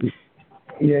now. it.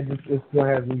 Yeah, it still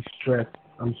has me stressed.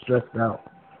 I'm stressed out.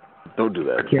 Don't do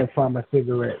that. I can't find my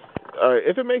cigarette.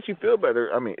 If it makes you feel better,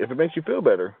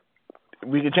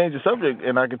 we can change the subject,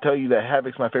 and I can tell you that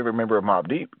Havoc's my favorite member of Mobb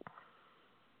Deep.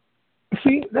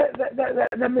 See,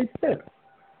 that makes sense.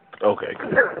 Okay.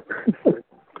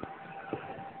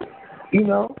 You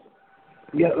know,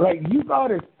 yeah, like you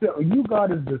God is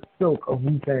the Silk of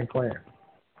Wu-Tang Clan.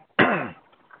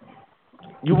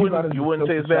 You wouldn't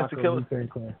say it's Master Killer?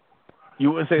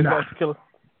 You wouldn't say it's Master Killer?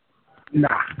 Nah.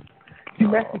 See,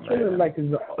 Master Killer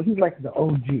he's like the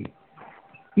OG.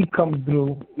 He comes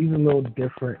through. He's a little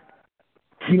different.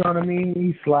 You know what I mean?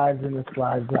 He slides in and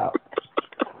slides out.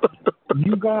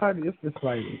 You God, it's just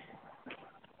like,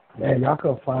 man, y'all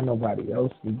couldn't find nobody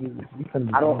else to do this.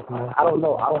 I don't know. I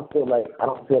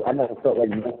never felt like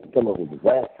Master Killer was a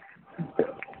rap.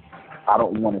 I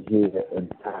don't want to hear that of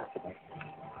that.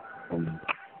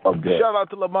 Shout out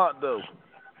to Lamont, though.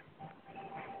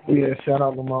 Yeah, shout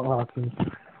out Lamont Hawkins.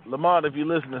 Lamont, if you're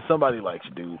listening, somebody likes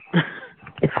you, dude.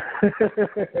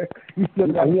 He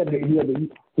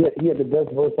had the best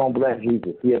verse on Black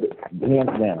Jesus. He had the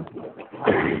hands down.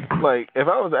 Like if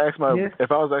I was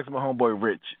asking my homeboy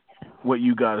Rich what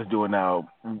you guys doing now,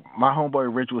 my homeboy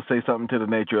Rich would say something to the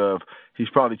nature of he's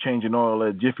probably changing oil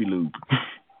at Jiffy Lube.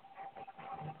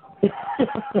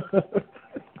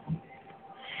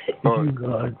 You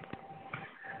God.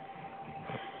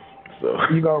 So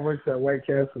you gonna work at White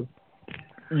Castle?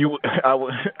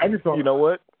 I just don't. You know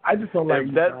what? I just don't like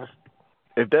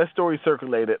if that story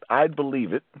circulated, I'd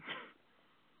believe it.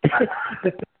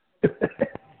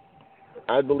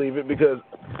 I'd believe it because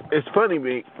it's funny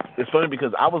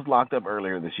because I was locked up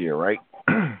earlier this year, right?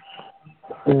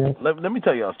 Let me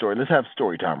tell you a story. Let's have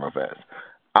story time real fast.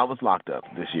 I was locked up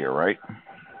this year, right?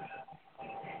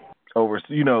 Over,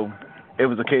 it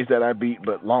was a case that I beat,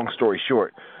 but long story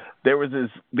short, there was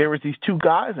these two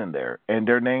guys in there, and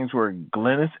their names were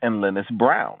Glennis and Lennis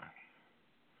Brown.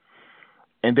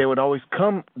 And they would always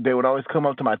come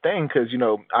up to my thing because,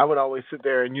 I would always sit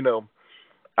there and,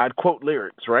 I'd quote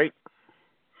lyrics, right?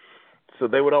 So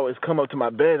they would always come up to my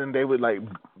bed and they would like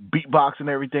beatbox and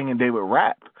everything and they would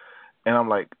rap. And I'm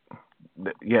like,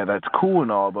 yeah, that's cool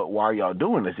and all, but why are y'all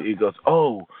doing this? He goes,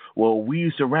 oh, well, we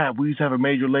used to rap. We used to have a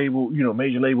major label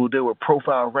deal with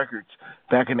Profile Records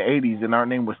back in the 80s, and our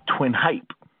name was Twin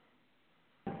Hype.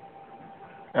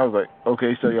 I was like,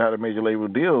 okay, so you had a major label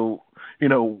deal.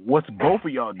 What's both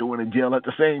of y'all doing in jail at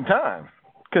the same time?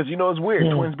 Because, it's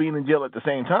weird, twins being in jail at the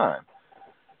same time.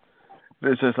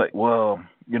 It's just like, well,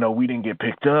 we didn't get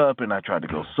picked up, and I tried to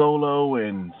go solo,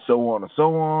 and so on and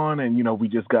so on, and, we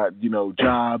just got,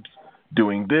 jobs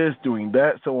doing this, doing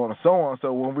that, so on and so on.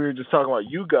 So when we were just talking about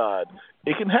you, God,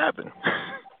 it can happen.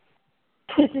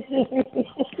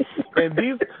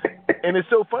 And it's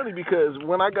so funny because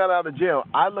when I got out of jail,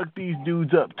 I looked these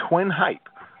dudes up, Twin Hype,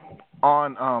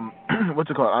 on what's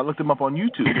it called? I looked them up on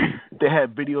YouTube. They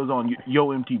had videos on Yo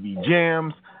MTV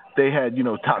Jams. They had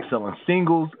top selling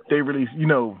singles. They released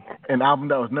an album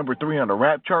that was number 3 on the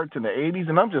rap charts in the 80s,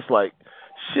 and I'm just like,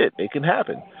 shit, it can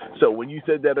happen. So when you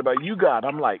said that about you, God,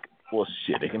 I'm like, well,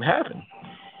 shit, it can happen.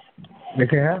 It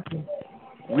can happen.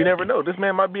 We never know. This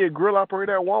man might be a grill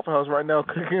operator at Waffle House right now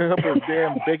cooking up a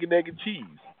damn bacon, egg, and cheese.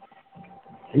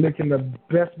 Making the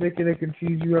best bacon, egg, and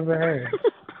cheese you ever had.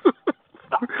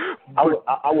 I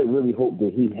would really hope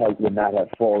that he would not have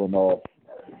fallen off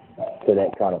to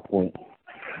that kind of point.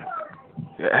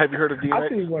 Yeah, have you heard of DMX? I'll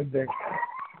tell you one thing.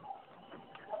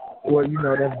 Well,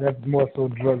 that's more so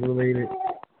drug related.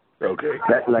 Okay.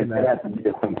 That has to be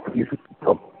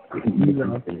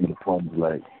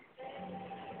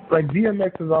like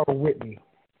DMX is on Whitney.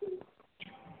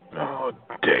 Oh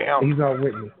damn! He's on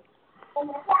Whitney.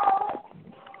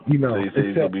 So you say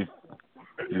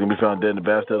he's gonna be found dead in the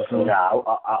bathtub soon? Nah,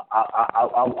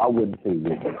 I wouldn't say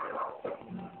Whitney.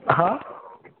 Huh?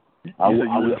 I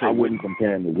wouldn't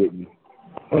compare him to Whitney.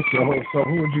 Okay, so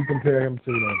who would you compare him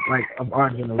to then? Like of our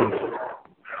generation?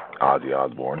 Ozzy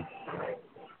Osbourne.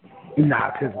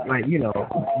 Nah, cause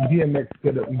DMX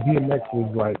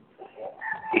was like,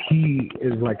 he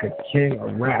is like a king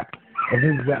of rap, and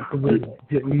his rap career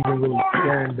didn't even really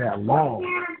stand that long.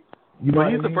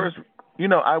 But he's the first.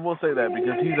 I will say that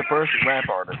because he's the first rap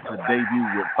artist to debut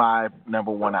with 5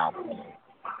 number 1 albums.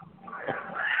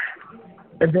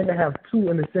 And then they have 2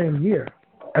 in the same year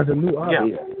as a new album.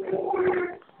 Yeah.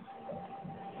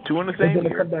 2 in the same year. And then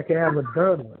they come back and have a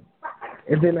 3rd one.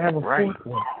 And then they have a 4th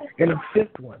one. And a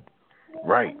 5th one.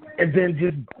 Right. And then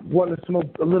just want to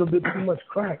smoke a little bit too much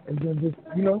crack. And then just,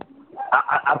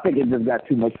 I think it just got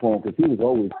too much for him because he was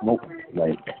always smoking.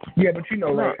 Like, yeah, but you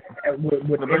know, like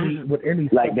with any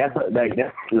like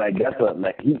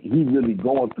he really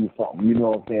going through something. You know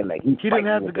what I'm saying? Like he didn't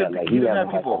have the good. Like, he didn't have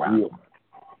people around.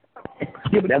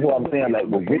 Yeah, that's what I'm saying. Like,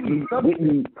 with Whitney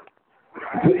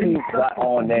got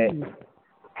on that.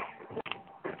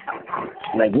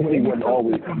 Like, Whitney wasn't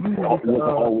always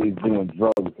doing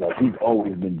drugs. Like, he's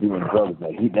always been doing drugs.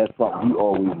 Like, that's something he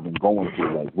always been going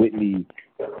through. Like, Whitney,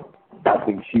 I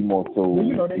think she more so.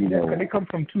 Well, they come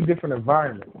from two different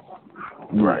environments.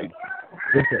 Right.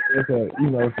 It's an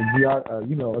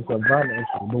environment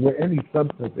issue. But with any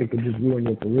substance, it can just ruin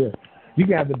your career. You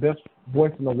can have the best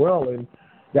voice in the world, and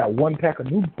that one pack of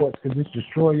Newports can just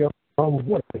destroy your own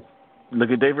voice. Look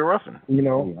at David Ruffin. You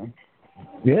know.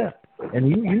 Yeah. And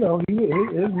his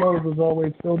nose was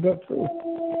always filled up too.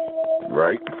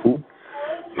 Right.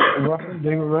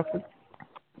 David Ruffin.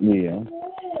 Yeah.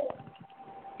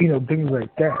 You know, things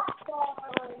like that.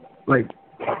 Like,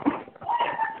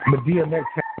 but DMX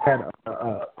had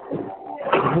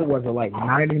what was it, like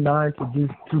 99 to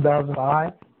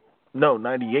 2005? No,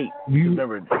 98.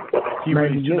 Remember, he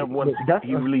released two number one.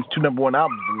 He released two number one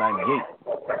albums in '98.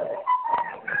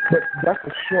 But that's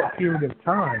a short period of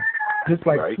time. Just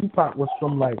like Tupac was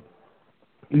from like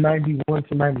 91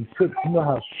 to 96. You know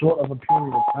how short of a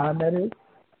period of time that is?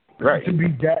 Right. To be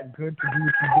that good to do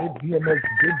what he did, DMX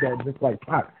did that just like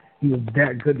Pac. He was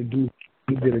that good to do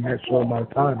he did in that short amount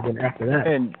of time. Then after that.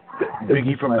 And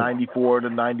Biggie from 94 to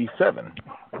 97.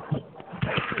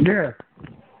 Yeah.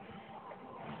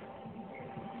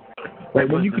 Like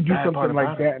when you could do something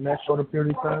like that in that shorter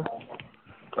period of time.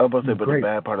 I was about to say, but the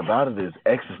bad part about it is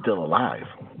X is still alive.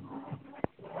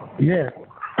 Yeah.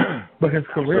 But his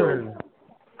career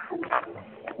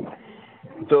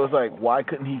So it's like, why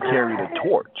couldn't he carry the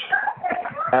torch?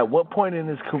 At what point in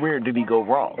his career did he go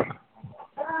wrong?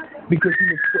 Because he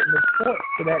was putting the torch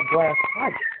to that glass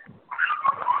pipe.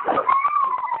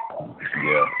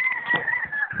 Yeah.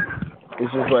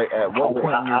 It's just like, at what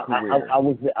point in your career?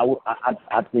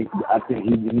 I think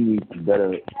he needs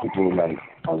better people like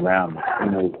around him.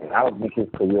 You know, I don't think his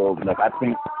career like I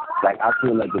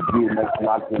feel like if DMX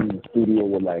locked in the studio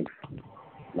with like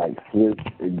Swiss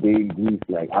and Big Grease,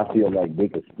 like I feel like they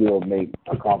could still make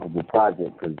a comparable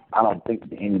project because I don't think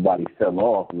anybody fell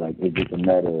off. Like it's just a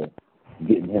matter of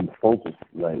getting him focused.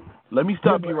 Like, let me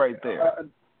stop you right there.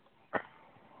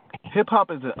 Hip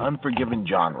hop is an unforgiving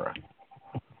genre.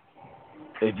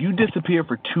 If you disappear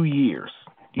for 2 years,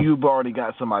 you've already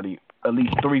got somebody, at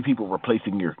least 3 people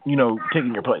replacing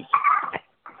taking your place.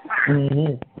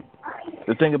 Mm-hmm.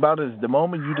 The thing about it is the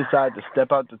moment you decide to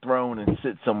step out the throne and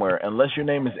sit somewhere, unless your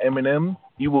name is Eminem,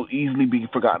 you will easily be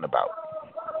forgotten about.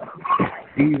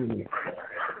 Easily.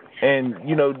 And,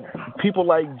 people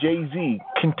like Jay-Z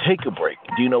can take a break.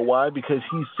 Do you know why? Because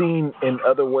he's seen in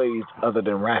other ways other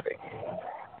than rapping.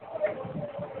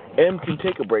 M can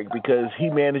take a break because he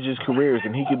manages careers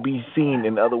and he can be seen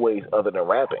in other ways other than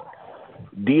rapping.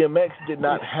 DMX did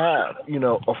not have,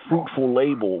 a fruitful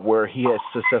label where he had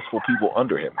successful people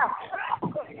under him.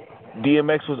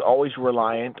 DMX was always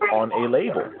reliant on a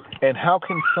label. And how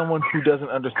can someone who doesn't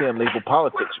understand label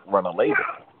politics run a label?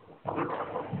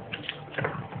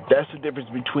 That's the difference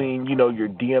between, your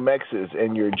DMXs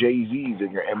and your Jay-Zs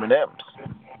and your Eminems.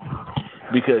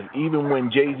 Because even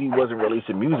when Jay-Z wasn't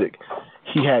releasing music,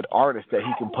 he had artists that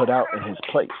he can put out in his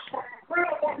place.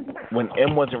 When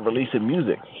M wasn't releasing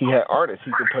music, he had artists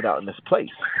he could put out in his place.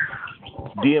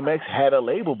 DMX had a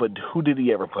label, but who did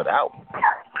he ever put out?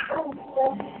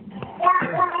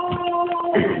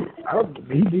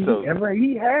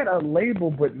 He had a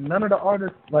label, but none of the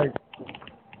artists,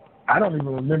 I don't even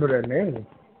remember their names.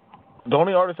 The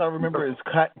only artist I remember is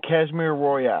Cashmere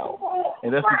Royale,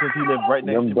 and that's because he lived right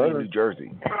next to me in New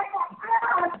Jersey.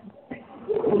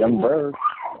 Young Berg.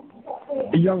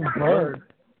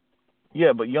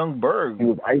 Yeah, but Young Berg. He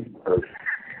was Iceberg.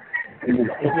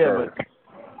 Yeah, but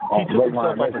he took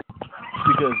himself off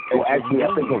because. Well, actually, I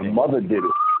think his mother did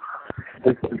it.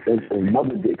 His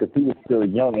mother did because he was still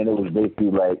young, and it was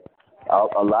basically like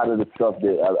a lot of the stuff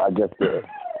that I guess that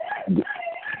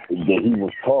he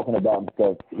was talking about and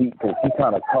stuff. He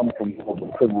kind of comes from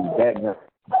the privileged background,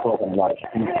 talking like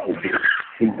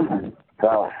he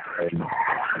down.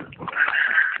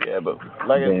 Yeah, but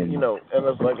and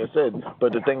it's like I said,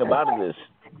 but the thing about it is,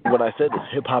 what I said is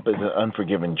hip hop is an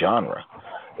unforgiving genre.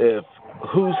 If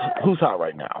who's hot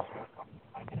right now?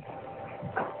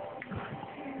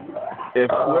 If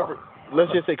whoever,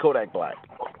 let's just say Kodak Black.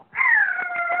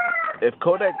 If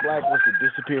Kodak Black was to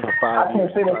disappear for 5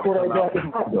 years, I can't say that Kodak Black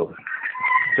is hot though.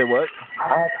 Say what?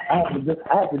 I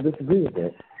have to disagree with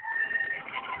that.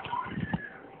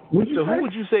 So who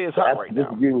would you say is hot right now?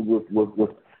 Disagree with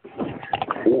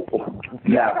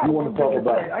Yeah, you want to talk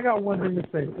about? I got one thing to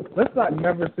say. Let's not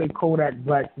never say Kodak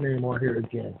Black's name on here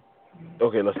again.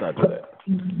 Okay, let's not do that.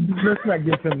 Let's not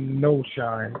give him no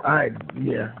shine.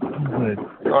 Yeah, good.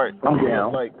 All right, I'm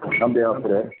down. I'm down for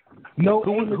that. No.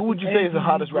 Who would you say is the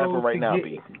hottest rapper right now,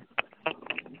 B?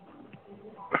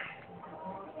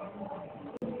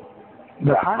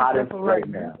 The hottest rapper right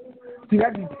now. See,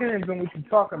 that depends on what you're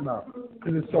talking about,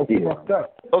 because it's so fucked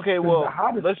up. Okay, well,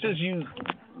 let's just use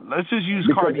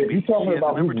Cardi B. You're talking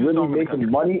about who's really making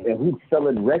money and who's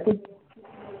selling records.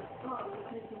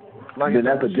 Like then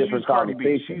that's a different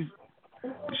conversation.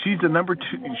 She's the number 2.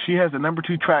 She has the number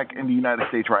 2 track in the United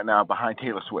States right now behind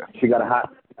Taylor Swift. She got a hot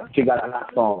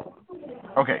song.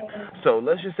 Okay, so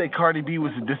let's just say Cardi B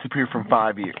was to disappear for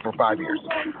 5 years.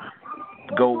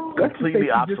 Go completely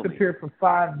obsolete. She disappeared for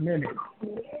 5 minutes.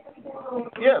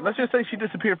 Yeah, let's just say she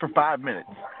disappeared for 5 minutes.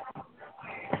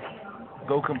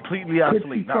 Go completely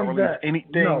obsolete. Not release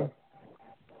anything. No.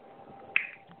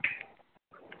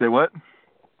 Say what?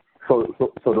 So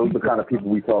those are the kind of people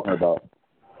we talking about.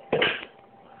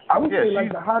 I would say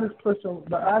like the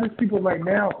hottest people right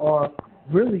now are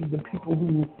really the people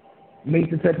who make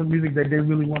the type of music that they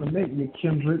really want to make. Your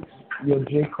Kendricks, your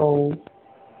J. Cole,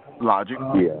 Logic.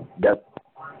 That's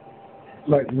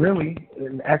like really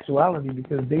in actuality,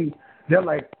 because they're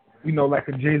like, you know, like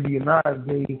a Jay-Z and Nas.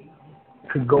 They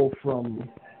could go from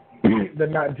they're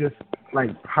not just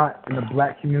like hot in the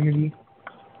black community.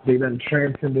 They done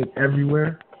transcended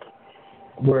everywhere.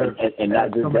 Where and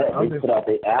not just that, they put out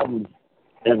their albums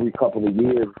every couple of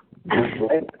years.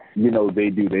 You know they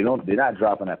do. They're not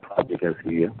dropping that project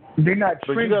every year. They're not.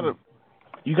 But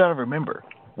you gotta remember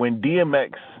when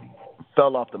DMX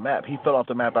fell off the map. He fell off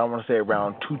the map. I want to say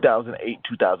around 2008,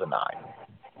 2009,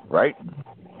 right?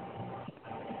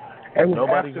 It was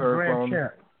Nobody heard Grand from.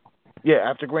 Champ. Yeah,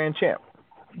 after Grand Champ,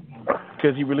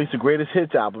 because he released the Greatest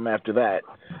Hits album after that,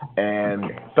 and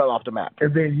fell off the map.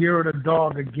 And then Year of the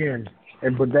Dog again,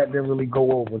 but that didn't really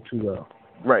go over too well.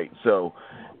 Right. So,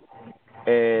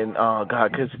 and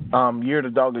because Year of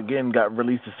the Dog again got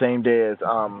released the same day as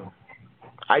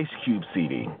Ice Cube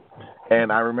CD,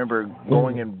 and I remember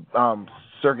going in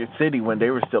Circuit City when they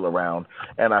were still around,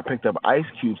 and I picked up Ice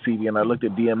Cube CD, and I looked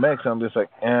at DMX, and I'm just like,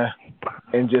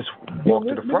 and just walked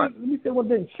to the front. Let me say one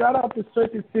thing. Shout out to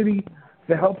Circuit City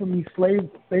for helping me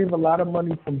save a lot of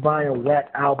money from buying whack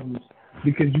albums,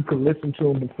 because you can listen to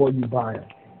them before you buy them.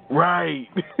 Right.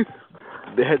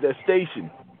 They had that station.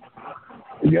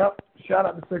 Yep. Shout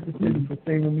out to Circuit City for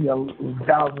saving me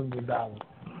thousands of dollars.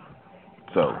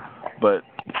 So, but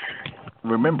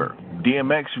remember,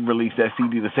 DMX released that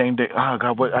CD the same day. Oh,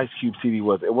 God, what Ice Cube CD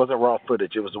was? It wasn't Raw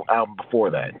Footage. It was an album before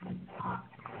that.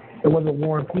 It wasn't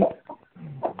War and Peace?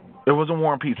 It wasn't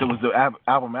War and Peace. It was the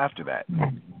album after that.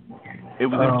 It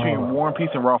was in between War and Peace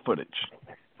and Raw Footage.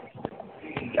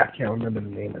 I can't remember the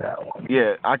name of that one.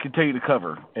 Yeah, I can tell you the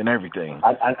cover and everything.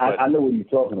 I know what you're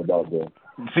talking about, though.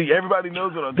 See, everybody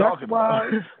knows what I'm talking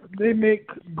about. That's why they make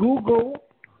Google.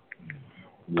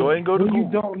 Go ahead and go to Google. You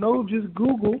don't know, just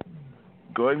Google.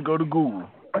 Go ahead and go to Google.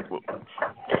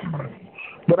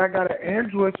 But I got an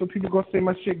Android, so people gonna say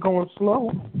my shit going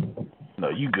slow. No,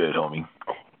 you good, homie.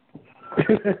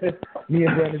 Me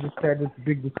and Brandon just had this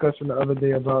big discussion the other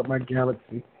day about my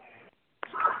Galaxy.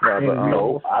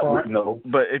 No.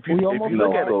 But if you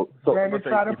look at it, Brandon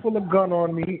tried to pull a gun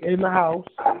on me in the house.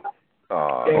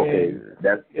 Okay,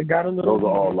 it got a little. Those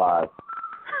are all lies.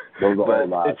 Those are all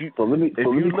lies. So let me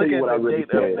tell you what I really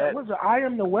said. Was it I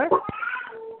Am the West?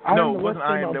 No, it wasn't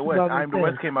I Am the West. I Am the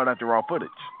West came out after Raw Footage.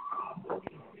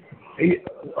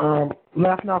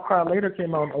 Laugh Now, Cry Later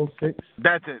came out in 2006.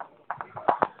 That's it.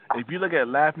 If you look at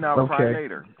Laugh Now, Cry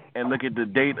Later, and look at the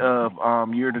date of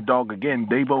Year of the Dog again,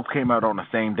 they both came out on the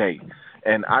same day.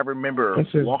 And I remember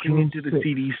walking into the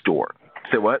CD store.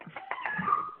 Say what?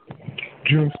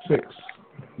 June 6th.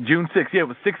 June 6th. Yeah, it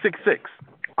was 666.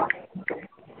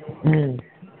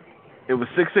 It was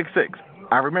 666.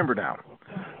 I remember now,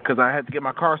 because I had to get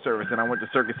my car serviced, and I went to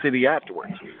Circuit City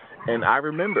afterwards. And I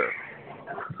remember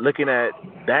looking at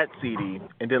that CD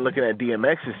and then looking at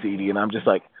DMX's CD, and I'm just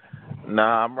like,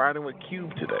 nah, I'm riding with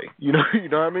Cube today. You know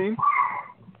what I mean?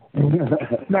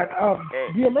 Now,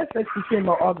 DMX actually came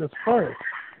out August 1st.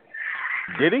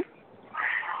 Did he?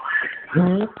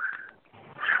 Mm-hmm.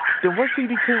 Then what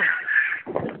CD came?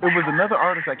 It was another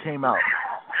artist that came out.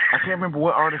 I can't remember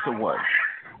what artist it was,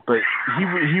 but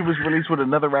he was released with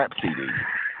another rap CD.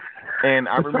 And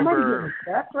I remember. Is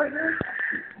somebody getting attacked right now?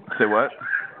 Say what?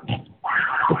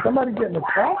 Is somebody getting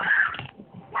attacked?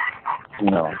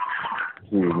 No.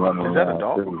 Is that a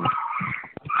dog?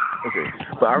 Okay.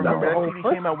 But I remember No. that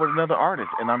CD came out with another artist,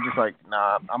 and I'm just like,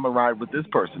 nah, I'm going to ride with this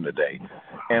person today.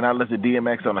 And I listed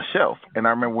DMX on a shelf. And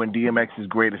I remember when DMX's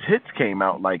Greatest Hits came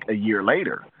out like a year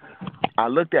later, I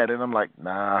looked at it and I'm like,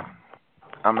 nah,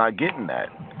 I'm not getting that.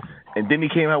 And then he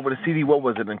came out with a CD, what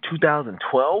was it, in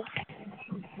 2012?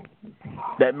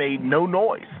 That made no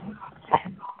noise.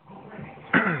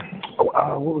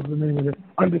 What was the name of it?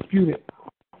 Undisputed.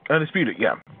 Undisputed,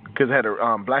 yeah. Because it had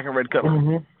a black and red cover.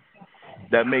 Mm-hmm.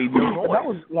 That made no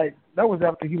noise. That was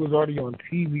after he was already on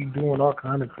TV doing all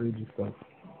kind of crazy stuff.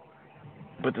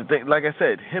 But the thing, like I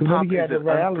said, hip hop He had is a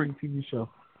reality TV show.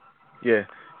 Yeah,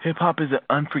 hip hop is an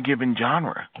unforgiving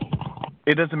genre.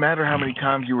 It doesn't matter how many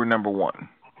times you were number one.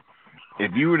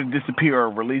 If you were to disappear or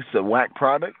release a whack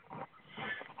product,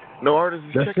 no artist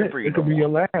is checking for you. It could be your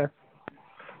last.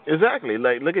 Exactly.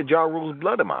 Like, look at Ja Rule's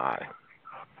Blood in My Eye.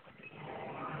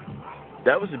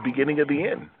 That was the beginning of the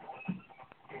end.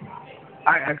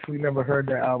 I actually never heard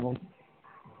that album.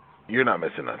 You're not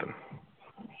missing nothing.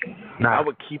 Nah. I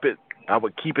would keep it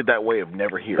that way of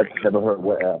never hearing it. Never heard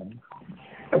what album?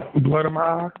 Blood in My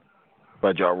Eye?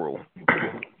 By Ja Rule.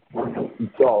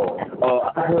 So,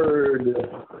 I heard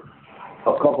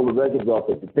a couple of records off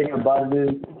it. The thing about it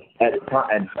is, at the time,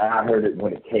 and I heard it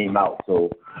when it came out, so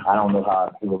I don't know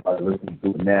how I feel about listening to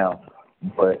it now,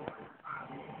 but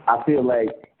I feel like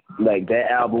that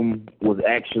album was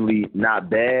actually not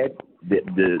bad.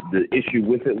 The issue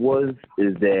with it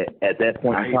is that at that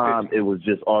point in time, it was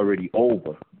just already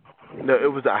over. No,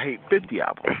 it was a I Hate 50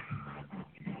 album.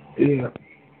 Yeah.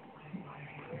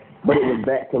 But it was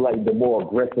back to like the more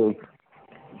aggressive,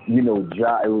 it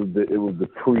was the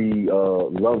pre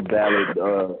love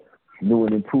ballad, new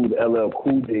and improved LL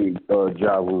Cool J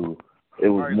Ja Rule. It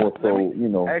was right, more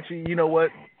so, Actually, you know what?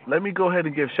 Let me go ahead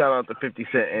and give shout out to 50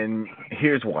 Cent, and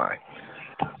here's why.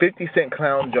 50 Cent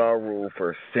clowned Ja Rule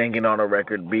for singing on a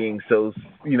record, being so,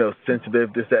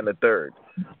 sensitive, this, that, and the third.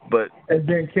 But and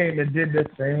then came and did the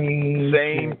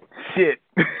same shit.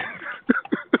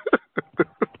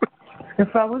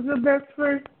 If I was the best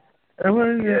friend, I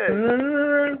would.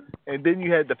 Yeah. And then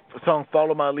you had the song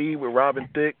 "Follow My Lead" with Robin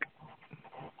Thicke,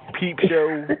 Peep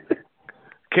Show.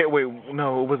 Can't wait.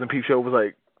 No, it wasn't Peep Show. It was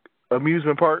like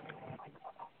Amusement Park.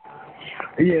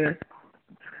 Yeah.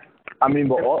 I mean,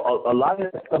 but a lot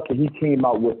of that stuff that he came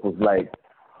out with was like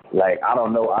I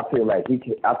don't know. I feel like his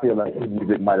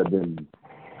music might have been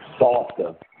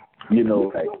softer, and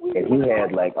he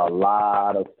had like a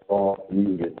lot of soft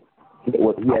music. He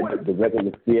had the record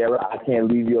with Sierra, I Can't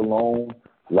Leave You Alone.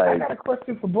 I got a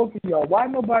question for both of y'all. Why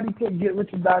nobody put Get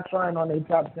Rich or Die Trying on their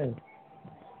top 10?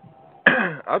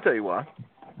 I'll tell you why.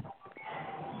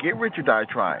 Get Rich or Die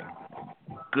Trying.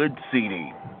 Good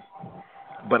CD.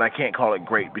 But I can't call it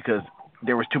great because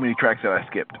there was too many tracks that I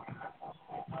skipped.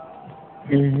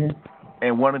 Mm-hmm.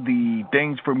 And one of the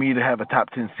things for me to have a top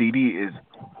 10 CD is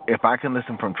if I can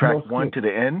listen from track 1 to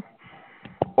the end,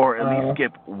 or at least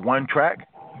skip one track,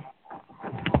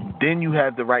 then you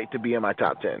have the right to be in my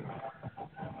top 10.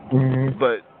 Mm-hmm.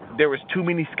 But there was too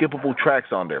many skippable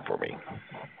tracks on there for me.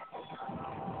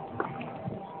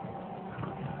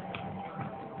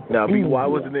 Now, B, why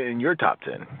wasn't it in your top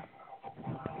 10?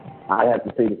 I have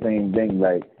to say the same thing.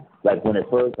 Like when it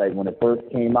first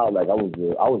came out, like I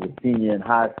was a senior in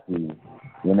high school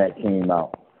when that came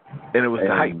out, and it was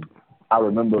the hype. I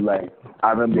remember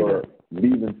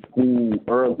leaving school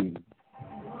early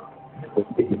to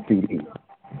get the CD.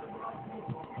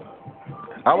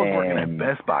 I was working at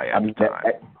Best Buy at the time.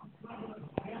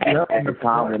 At the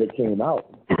time when it came out.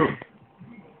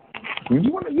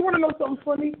 You want to know something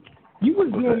funny? You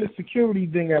was doing the security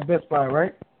thing at Best Buy,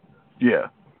 right? Yeah.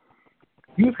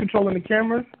 You was controlling the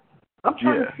cameras? I'm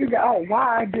trying to figure out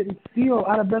why I didn't steal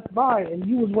out of Best Buy and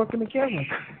you was working the cameras.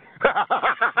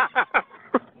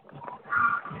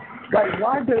 Like,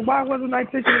 why wasn't I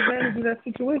taking advantage of that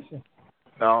situation?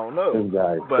 I don't know.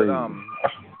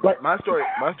 But my story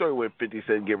with 50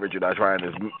 Cent Get Rich or Die Trying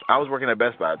is I was working at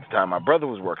Best Buy at the time. My brother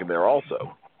was working there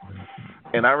also.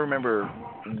 And I remember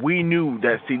we knew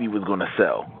that CD was going to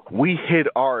sell. We hid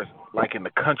ours like in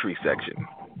the country section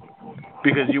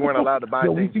because you weren't allowed to buy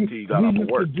things until you got off of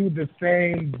work. We used to do the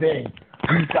same thing.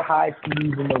 We used to hide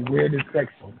CDs in the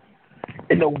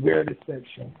weirdest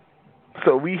section.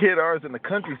 So we hid ours in the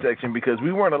country section because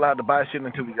we weren't allowed to buy shit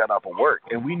until we got off of work,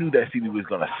 and we knew that CD was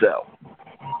going to sell.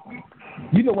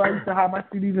 You know where I used to hide my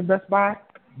CDs in Best Buy?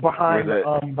 Behind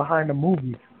the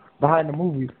movies. Behind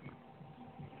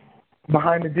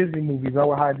the Disney movies, I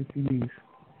would hide the CDs.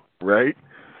 Right?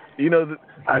 You know, this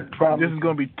is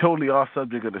going to be totally off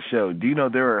subject of the show. Do you know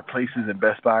there are places in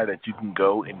Best Buy that you can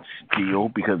go and steal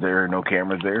because there are no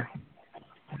cameras there?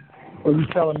 What are you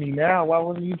telling me now? Why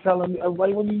wasn't you telling me? Why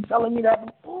wasn't you telling me that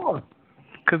before?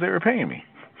 Because they were paying me.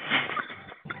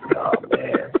 Oh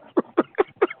man.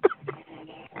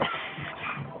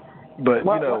 But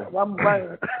Why, you know,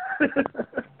 why?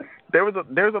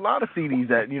 there's a lot of CDs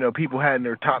that people had in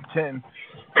their top 10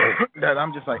 that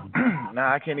I'm just like,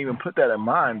 nah, I can't even put that in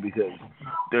mine because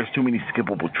there's too many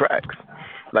skippable tracks.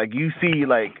 Like you see,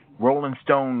 like Rolling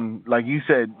Stone, like you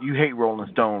said, you hate Rolling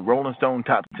Stone. Rolling Stone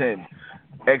top 10,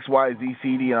 XYZ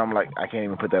CD, and I'm like, I can't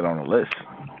even put that on the list.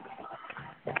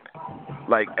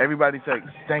 Like everybody's like,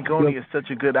 Stankonia is such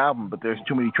a good album, but there's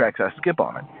too many tracks I skip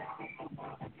on it.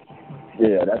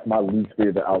 Yeah, that's my least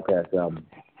favorite Outkast album.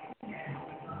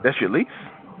 That's your least?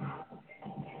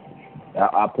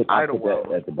 I put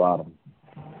that at the bottom.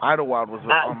 Idlewild was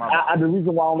on my bottom. The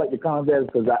reason why I don't like the Convest is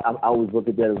because I always look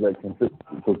at that as like consistent.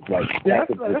 That's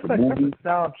a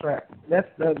soundtrack. That's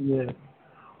yeah.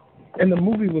 And the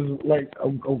movie was like a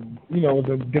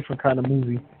different kind of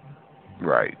movie.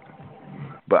 Right.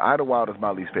 But Idlewild is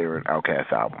my least favorite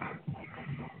Outkast album.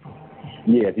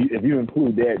 Yeah, if you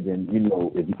include that, then then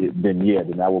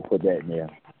I will put that in there.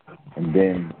 And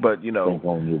then but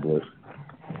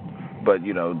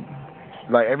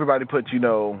like everybody puts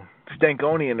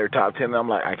Stankonia in their top 10, and I'm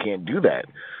like, I can't do that.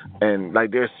 And like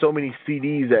there's so many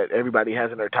CDs that everybody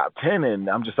has in their top 10, and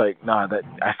I'm just like, nah, that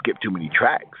I skip too many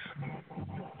tracks.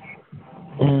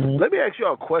 Mm-hmm. Let me ask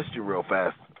y'all a question real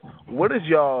fast. What is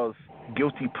y'all's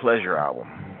guilty pleasure album?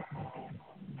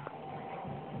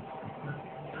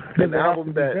 An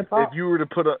album that if you were to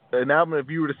put an album, if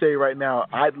you were to say right now,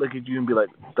 I'd look at you and be like,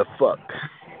 the fuck?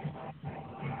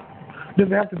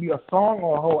 Does it have to be a song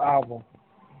or a whole album?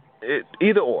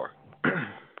 Either or.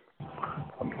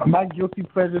 My guilty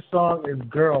pleasure song is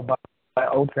 "Girl" by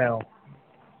O-Town.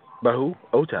 By who?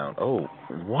 O-Town. Oh,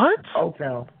 what?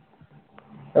 O-Town.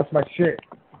 That's my shit.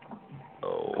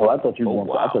 Oh, I thought you were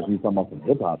wow. I thought you were talking about some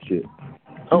hip hop shit.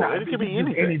 Oh, it could be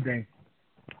anything.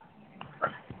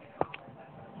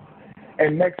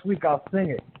 And next week I'll sing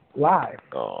it live.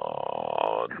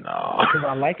 Oh no! Because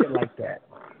I like it like that.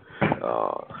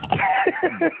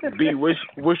 B,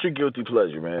 what's your guilty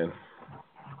pleasure, man?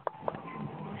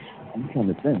 I'm trying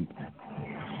to think.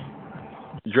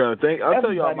 You trying to think? I'll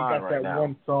tell y'all mine right that now.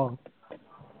 One song.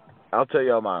 I'll tell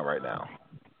y'all mine right now.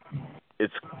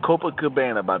 It's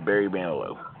Copacabana by Barry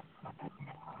Manilow.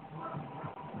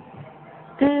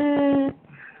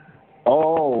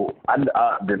 Oh, I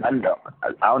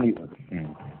don't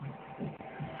even.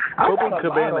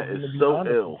 Copacabana is so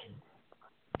ill.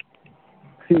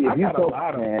 See, if you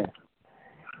talk, man,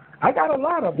 I got a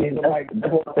lot of them.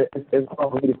 It's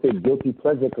hard for me to say guilty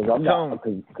pleasure because I'm not.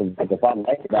 Because if I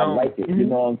like it, I like it. You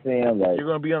know what I'm saying? Like, you're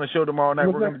gonna be on the show tomorrow night.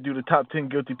 We're gonna do the top 10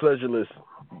 guilty pleasure list.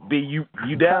 B, you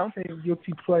down? Top 10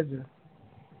 guilty pleasure.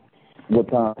 What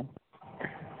time?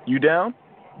 You down?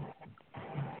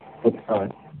 What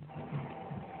time?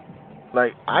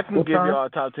 Like I can give y'all a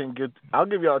top 10 guilty. I'll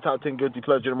give y'all a top 10 guilty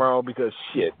pleasure tomorrow because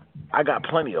shit, I got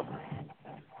plenty of them.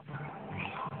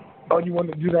 Oh, you want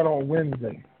to do that on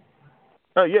Wednesday?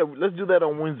 Oh yeah, let's do that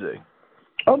on Wednesday.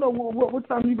 Oh no, what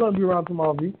time are you gonna be around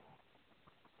tomorrow, V?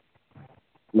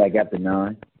 Like after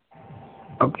 9.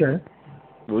 Okay.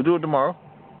 We'll do it tomorrow.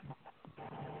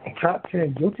 Top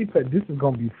 10 guilty pleasure. This is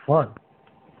gonna be fun.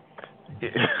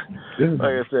 Like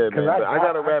I said, man, I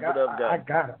gotta wrap it up, guys. I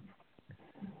got it.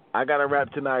 I gotta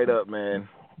wrap tonight up, man.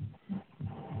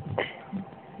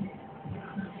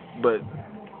 But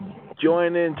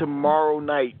join in tomorrow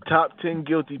night. Top 10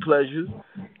 guilty pleasures.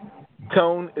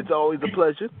 Tone, it's always a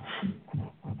pleasure.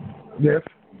 Yes.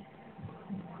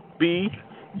 B,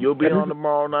 you'll be on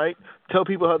tomorrow night. Tell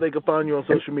people how they can find you on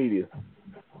social media.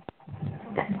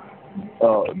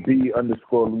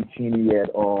 B_Lucchini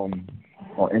on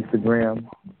Instagram.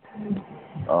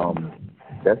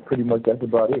 That's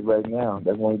about it right now.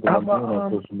 That's one thing I'm doing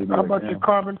on social media. How about your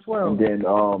Carbon 12? And then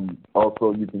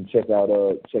also you can check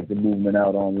the movement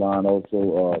out online.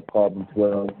 Also Carbon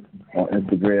 12 on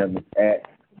Instagram. It's at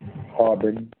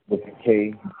Carbon with a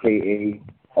K,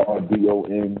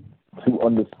 KARBON, 2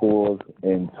 underscores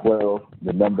and 12,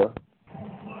 the number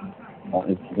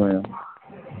on Instagram.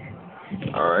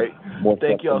 All right.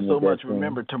 Thank y'all so much.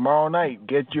 Remember, tomorrow night,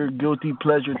 get your guilty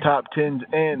pleasure top 10s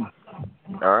in.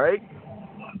 All right?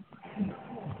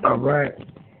 All right.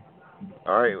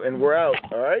 All right, and we're out.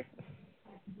 All right?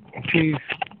 Peace.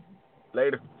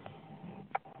 Later.